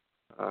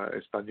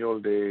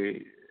 español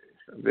de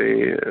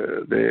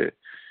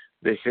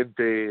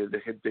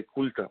gente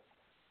culta?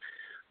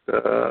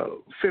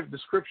 Fifth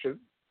description: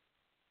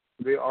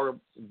 they are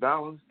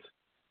balanced.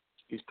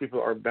 These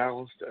people are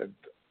balanced, and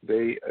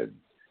they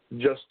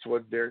just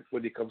when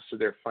it comes to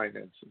their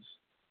finances.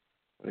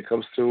 When it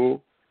comes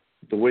to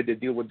the way they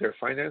deal with their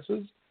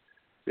finances,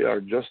 they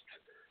are just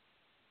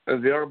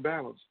and they are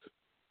balanced.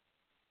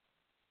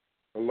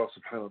 Allah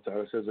subhanahu wa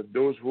ta'ala says that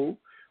those who,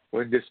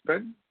 when they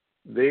spend,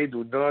 they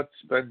do not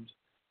spend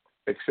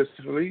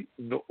excessively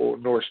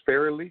nor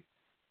sparingly,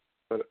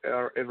 but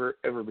are ever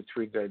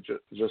between there,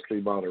 justly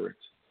moderate.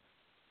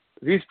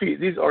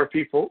 These are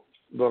people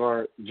that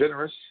are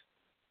generous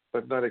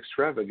but not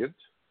extravagant.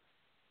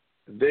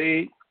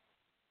 They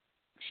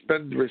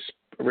spend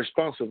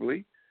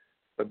responsibly,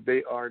 but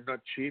they are not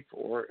cheap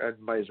and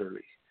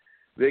miserly.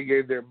 They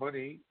get their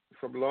money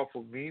from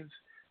lawful means,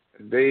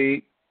 and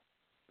they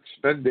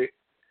spend it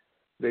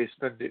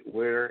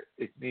where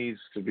it needs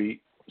to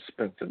be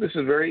spent. And this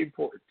is very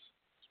important.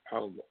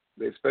 SubhanAllah.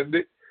 They spend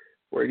it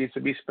where it needs to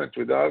be spent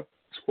without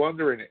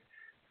squandering it.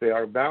 They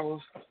are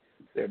balanced.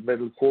 They're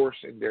middle course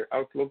in their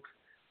outlook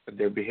and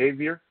their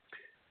behavior,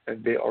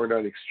 and they are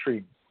not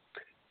extreme.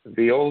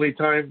 The only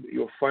time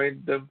you'll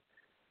find them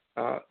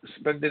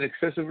spending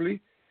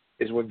excessively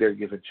is when they're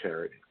given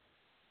charity.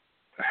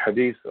 A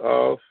hadith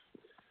of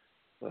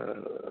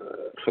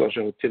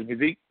خرجه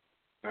الترمذي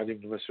عن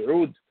ابن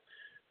مسعود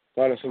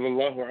قال صلى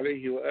الله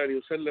عليه وآله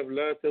وسلم: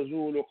 لا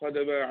تزول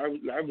قدم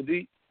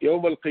العبد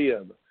يوم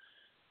القيامة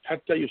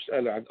حتى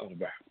يسأل عن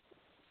أربع: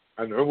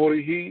 عن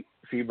عمره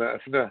فيما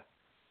أفناه،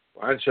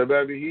 وعن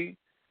شبابه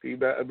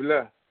فيما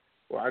أبلاه،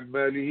 وعن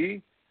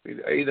ماله من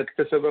أين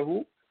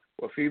اكتسبه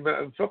وفيما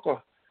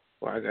أنفقه،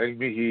 وعن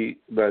علمه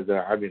ماذا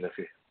عمل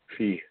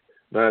فيه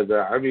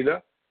ماذا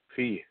عمل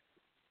فيه.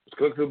 It's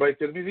collected by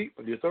Tirmidhi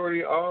on the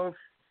authority of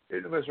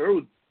Ibn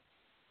Mas'ud.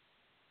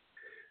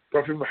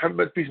 Prophet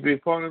Muhammad, peace be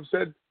upon him,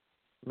 said,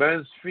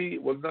 man's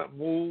feet will not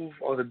move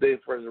on the day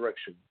of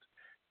resurrection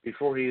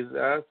before he is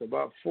asked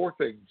about four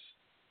things: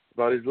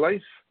 about his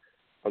life,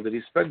 how did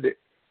he spend it,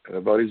 and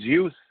about his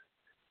youth,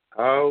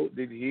 how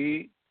did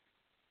he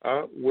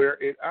wear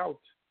it out,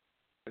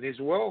 and his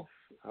wealth,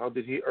 how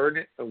did he earn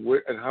it,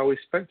 and how he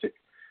spent it,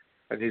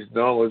 and his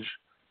knowledge,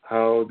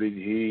 what did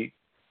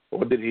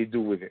he do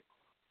with it.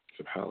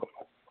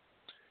 Subhanallah.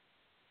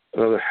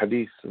 Another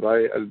hadith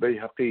by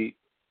Al-Bayhaqi,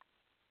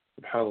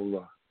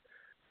 Subhanallah.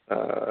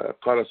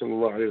 قال صلى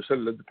الله عليه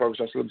وسلم, the Prophet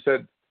صلى الله عليه وسلم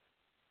said,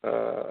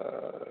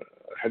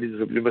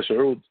 hadith of Ibn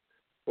Mas'ud,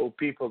 O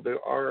people,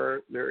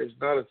 there is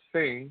not a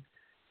thing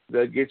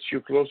that gets you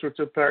closer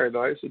to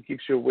paradise and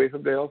keeps you away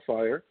from the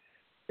hellfire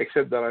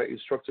except that I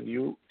instructed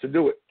you to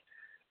do it.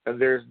 And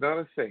there is not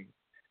a thing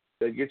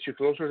that gets you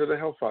closer to the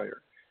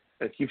hellfire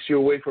and keeps you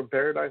away from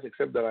paradise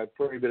except that I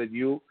prohibited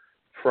you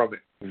from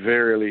it.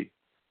 Verily,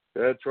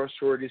 the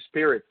trustworthy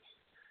spirit.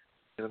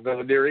 In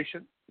another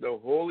narration, the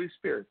Holy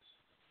Spirit.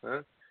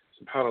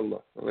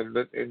 Subhanallah.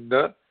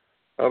 Inna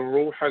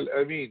al-Ruh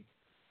al-Amin.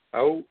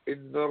 Or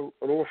Inna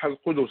al-Ruh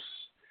al-Qudus.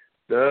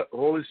 The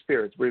Holy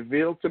Spirit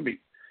revealed to me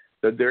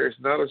that there is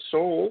not a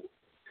soul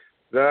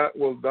that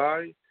will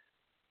die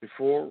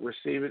before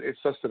receiving its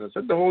sustenance.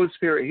 And the Holy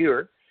Spirit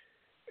here,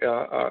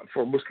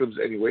 for Muslims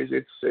anyways,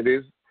 it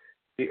is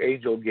the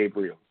angel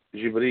Gabriel.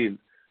 Jibreel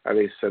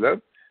alayhi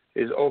salam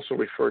is also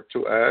referred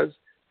to as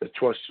the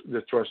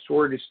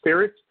trustworthy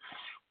spirit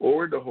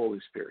or the Holy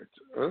Spirit.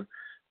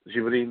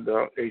 Jibreel,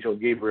 the angel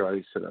Gabriel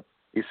alayhi salam.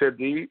 He said,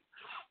 he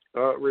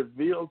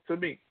revealed to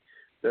me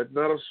that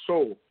not a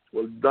soul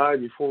will die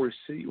before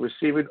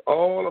receiving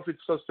all of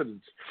its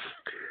sustenance.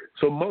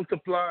 So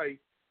multiply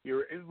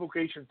your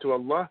invocation to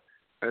Allah,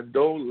 and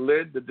don't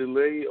let the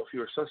delay of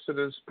your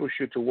sustenance push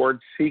you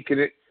towards seeking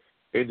it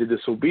in the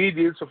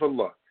disobedience of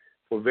Allah.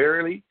 For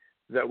verily,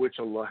 that which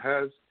Allah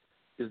has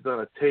is not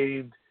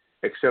attained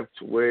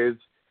except with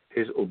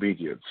His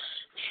obedience.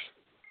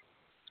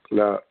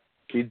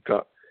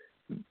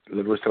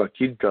 Nuestra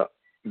quinta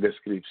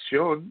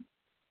descripción,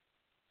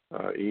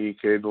 y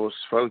que nos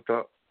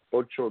falta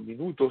 8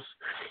 minutos,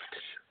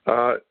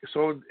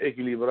 son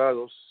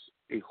equilibrados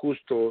y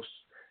justos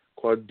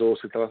cuando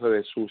se trata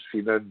de sus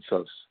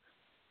finanzas.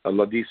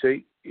 Allah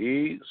dice,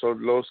 y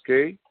son los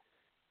que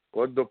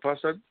cuando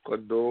gastan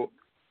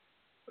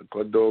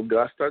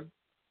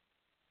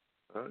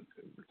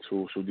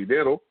su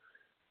dinero,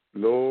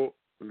 lo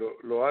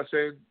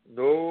hacen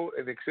no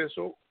en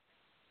exceso,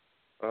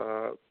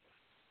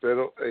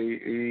 pero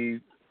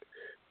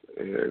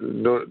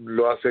no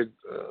lo hacen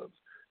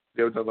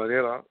de una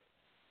manera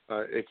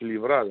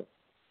equilibrada.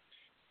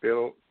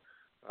 Pero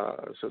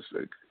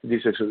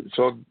dice,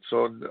 son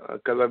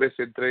cada vez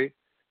entre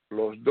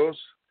los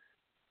dos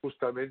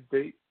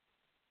justamente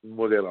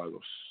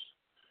moderados.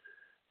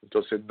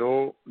 Entonces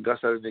no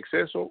gastan en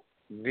exceso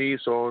ni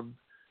son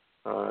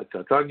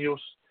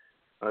tacaños,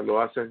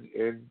 lo hacen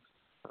en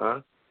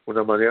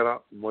una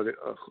manera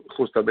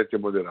justamente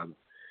moderada.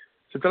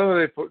 Se trata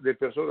de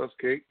personas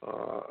que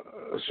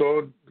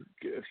son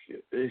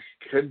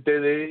gente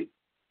de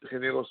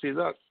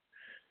generosidad,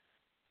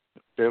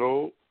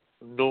 pero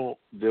no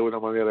de una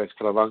manera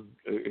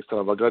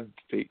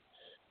extravagante.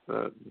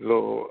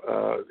 Lo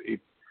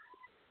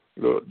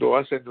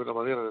hacen de una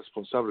manera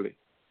responsable,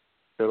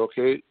 pero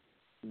que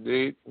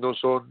no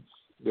son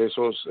de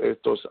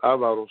estos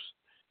ávaros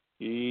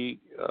y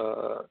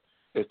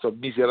estos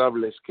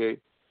miserables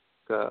que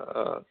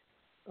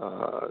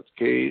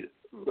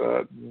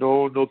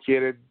no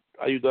quieren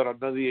ayudar a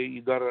nadie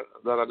y dar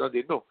a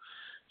nadie. No,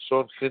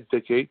 son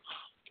gente que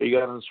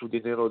ganan su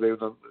dinero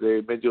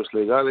de medios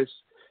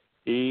legales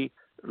y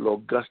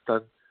lo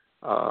gastan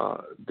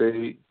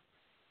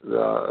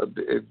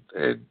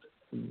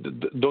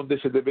donde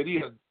se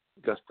deberían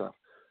gastar.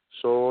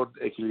 Son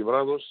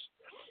equilibrados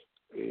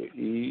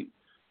y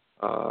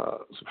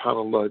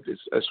subhanallah,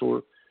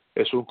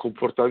 es un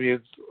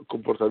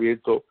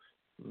comportamiento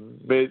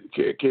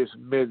que es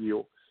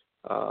medio.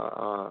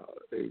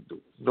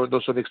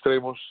 No son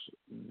extremos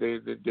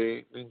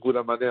de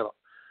ninguna manera.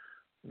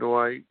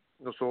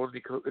 No son ni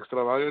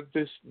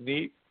extravagantes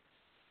ni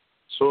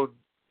son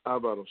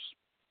ávaros.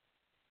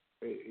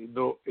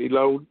 Y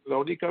la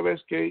única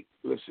vez que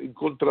les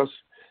encuentras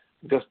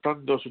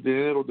gastando su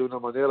dinero de una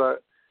manera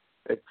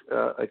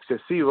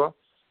excesiva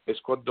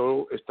es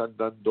cuando están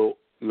dando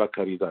la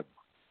caridad.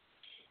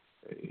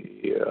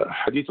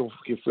 Hadith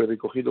que fue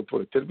recogido por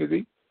el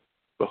Tirmidhi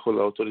bajo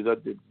la autoridad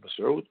de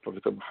Merciful,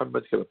 profeta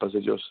Muhammad, que la paz de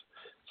Dios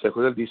sea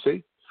con él,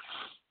 dice,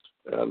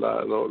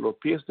 los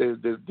pies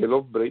del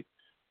hombre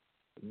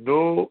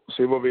no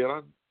se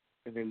moverán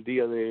en el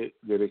día de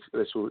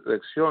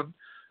resurrección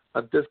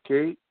antes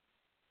que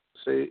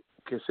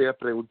sea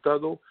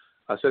preguntado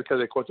acerca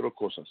de 4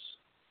 cosas: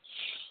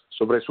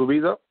 sobre su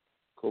vida,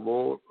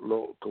 cómo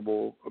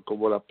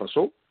la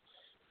pasó,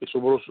 y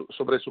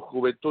sobre su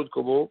juventud,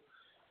 cómo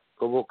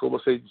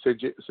se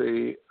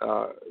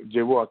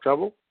llevó a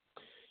cabo,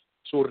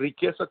 su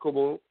riqueza,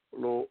 cómo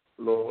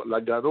la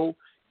ganó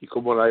y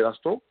cómo la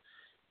gastó,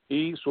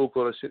 y su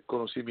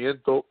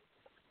conocimiento,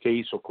 qué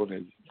hizo con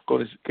él,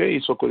 qué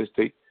hizo con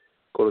este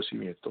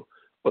conocimiento.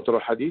 Otro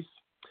hadith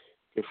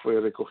que fue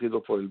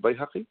recogido por el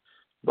Bayhaqi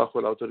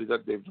bajo la autoridad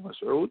de Ibn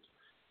Mas'ud,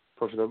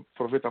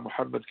 profeta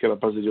Muhammad, que la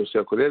paz de Dios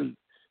sea con él,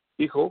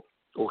 dijo,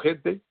 o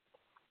gente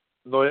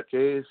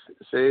que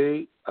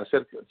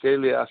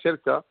le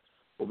acerca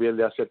o bien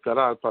le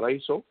acercará al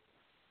paraíso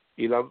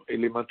y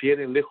le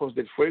mantiene lejos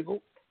del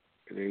fuego,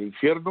 en el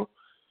infierno,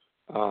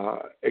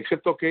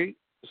 excepto que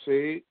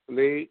se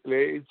le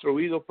he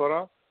instruido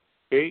para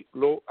que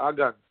lo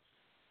hagan.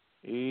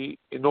 Y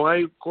no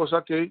hay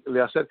cosa que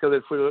le acerca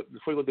del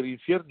fuego del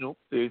infierno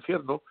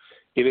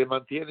y le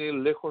mantiene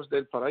lejos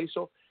del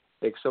paraíso,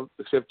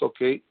 excepto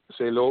que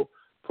se le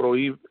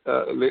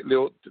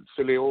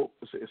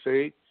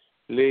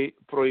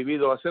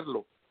prohibido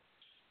hacerlo.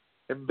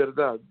 En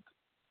verdad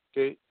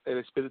que el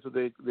espíritu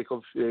de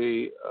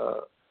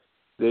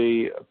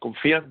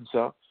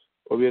confianza,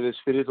 o bien el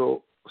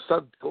Espíritu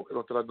Santo, en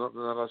otra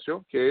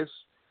narración, que es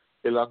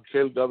el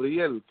ángel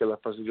Gabriel, que la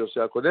paz de Dios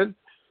sea con él,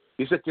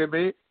 dice que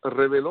me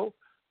reveló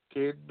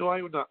que no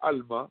hay una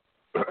alma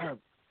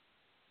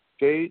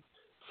que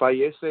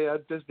fallece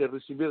antes de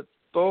recibir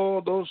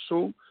todo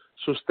su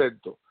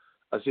sustento.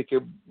 Así que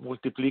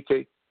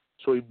multiplique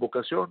su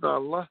invocación a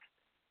Allah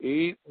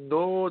y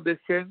no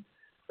dejen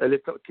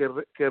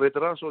que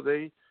retraso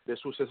de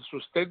su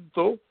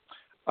sustento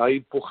a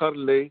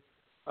empujarle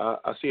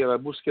hacia la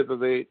búsqueda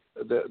de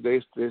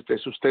este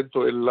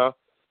sustento en la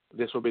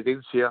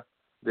desobediencia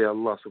de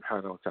Allah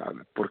subhanahu wa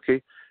ta'ala.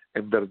 Porque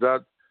en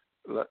verdad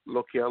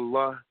lo que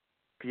Allah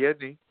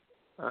tiene,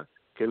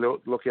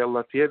 lo que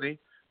Allah tiene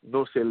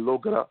no se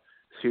logra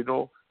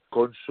sino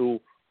con su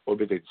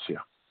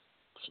obediencia.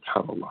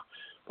 Subhanallah.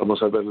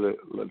 Vamos a ver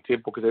el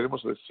tiempo que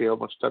tenemos. Let's see how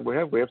much time we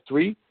have. We have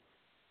 3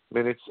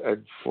 minutes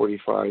and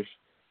 45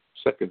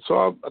 seconds.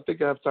 So I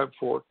think I have time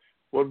for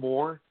one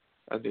more,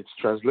 and it's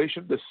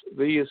translation. This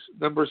is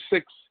number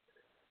 6,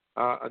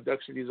 and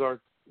actually these are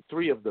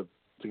 3 of them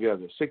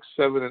together. 6,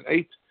 7, and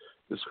 8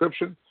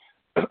 description.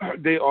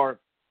 They are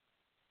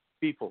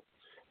people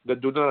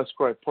that do not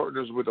ascribe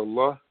partners with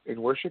Allah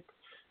in worship.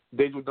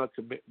 They do not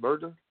commit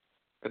murder,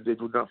 and they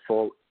do not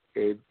fall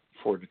in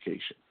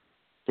fornication.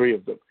 3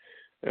 of them.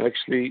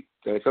 Actually,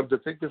 when I come to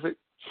think of it,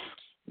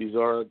 these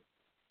are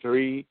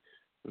 3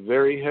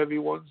 very heavy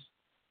ones,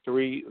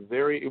 3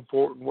 very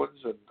important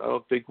ones, and I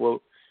don't think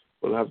we'll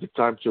have the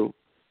time to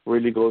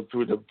really go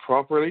through them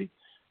properly.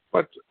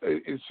 But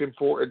it's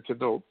important to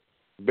know,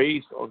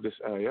 based on this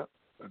ayah,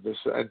 and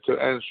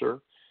to answer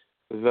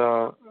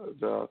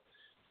to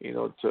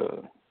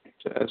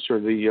answer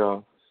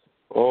the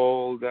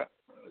all that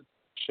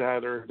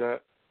chatter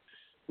that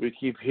we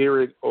keep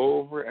hearing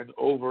over and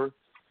over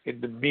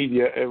in the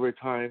media every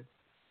time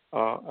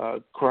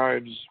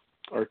crimes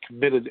are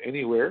committed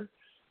anywhere.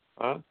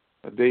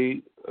 They're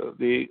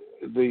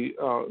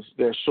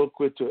so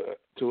quick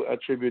to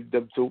attribute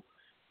them to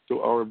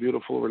our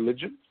beautiful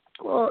religion.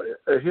 Well,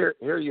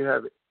 here you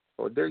have it,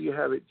 or there you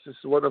have it. This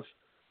is one of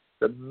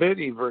the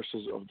many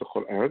verses of the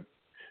Quran.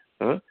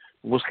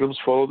 Muslims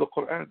follow the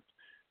Quran.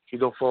 If you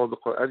don't follow the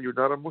Quran, you're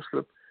not a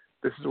Muslim.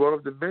 This is one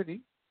of the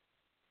many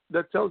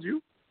that tells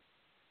you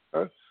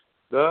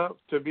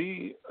to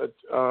be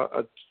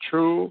a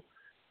true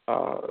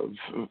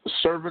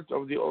servant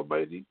of the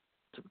Almighty,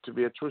 to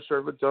be a true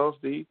servant of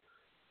the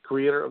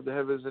Creator of the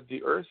heavens and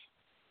the earth.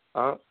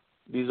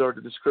 These are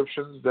the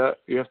descriptions that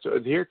you have to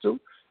adhere to,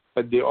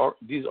 and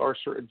these are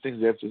certain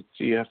things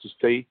you have to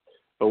stay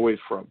away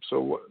from.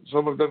 So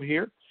some of them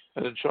here,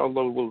 and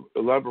inshallah we'll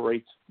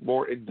elaborate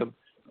more in them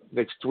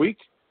next week.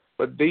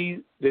 But they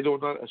do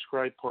not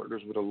ascribe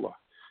partners with Allah.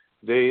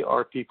 They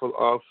are people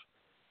of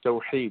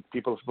Tawheed,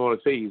 people of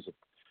monotheism.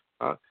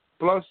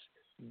 Plus,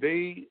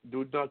 they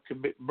do not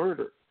commit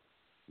murder.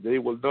 They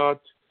will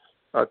not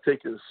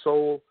take a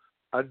soul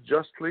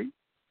unjustly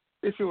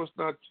if it was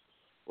not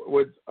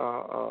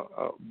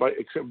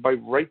by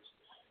right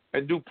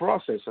and due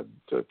process. And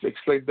to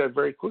explain that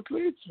very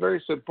quickly, it's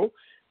very simple.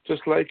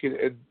 Just like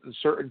in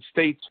certain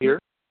states here,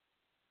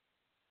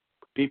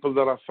 people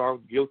that are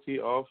found guilty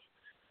of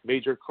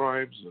major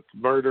crimes, like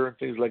murder and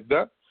things like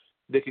that,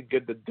 they can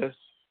get the death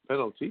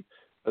penalty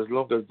as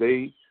long as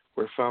they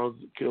were found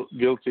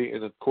guilty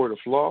in a court of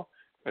law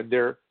and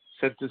they're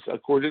sentenced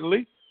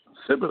accordingly.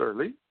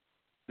 Similarly,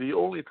 the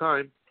only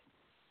time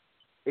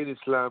in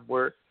Islam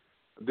where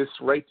this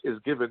right is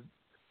given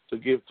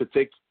to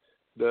take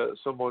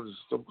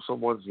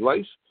someone's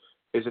life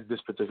is in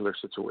this particular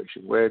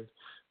situation, when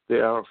they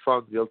are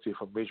found guilty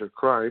of a major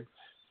crime,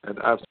 and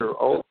after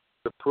all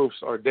the proofs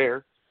are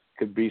there,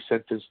 can be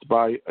sentenced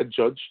by a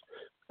judge,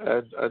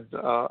 and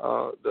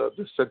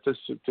the sentence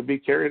to be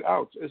carried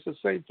out. It's the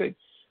same thing.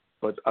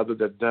 But other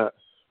than that,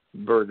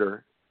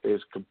 murder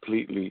is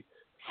completely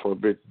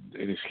forbidden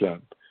in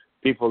Islam.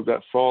 People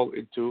that fall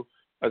into,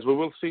 as we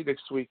will see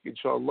next week,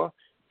 inshallah,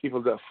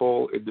 people that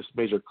fall in this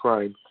major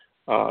crime,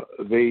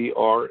 they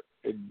are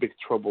in big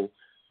trouble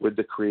with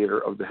the Creator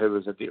of the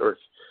heavens and the earth.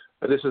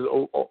 And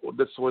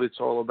that's what it's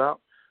all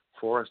about,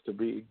 for us to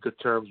be in good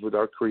terms with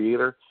our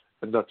Creator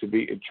and not to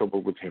be in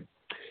trouble with Him.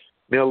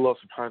 May Allah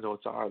subhanahu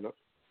wa ta'ala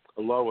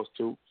allow us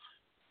to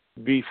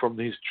be from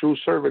His true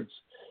servants.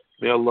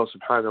 May Allah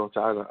subhanahu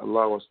wa ta'ala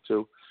allow us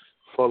to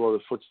follow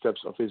the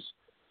footsteps of His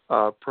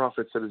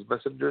prophets and His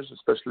messengers,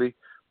 especially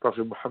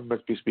Prophet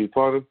Muhammad, peace be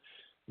upon him.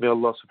 May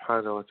Allah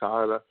subhanahu wa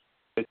ta'ala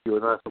make you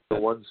and I from the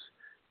ones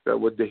that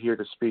when they hear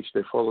the speech,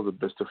 they follow the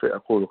best of it.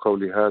 أقول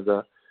قولي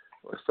هذا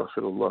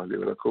وأستغفر الله لي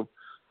ولكم.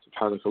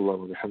 سبحانك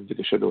اللهم وبحمدك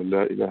أشهد أن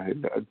لا إله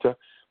إلا أنت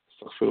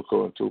أستغفرك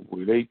وأتوب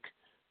إليك.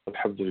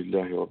 الحمد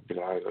لله رب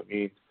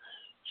العالمين.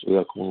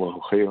 جزاكم الله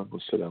خيرا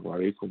والسلام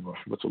عليكم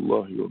ورحمة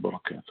الله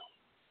وبركاته.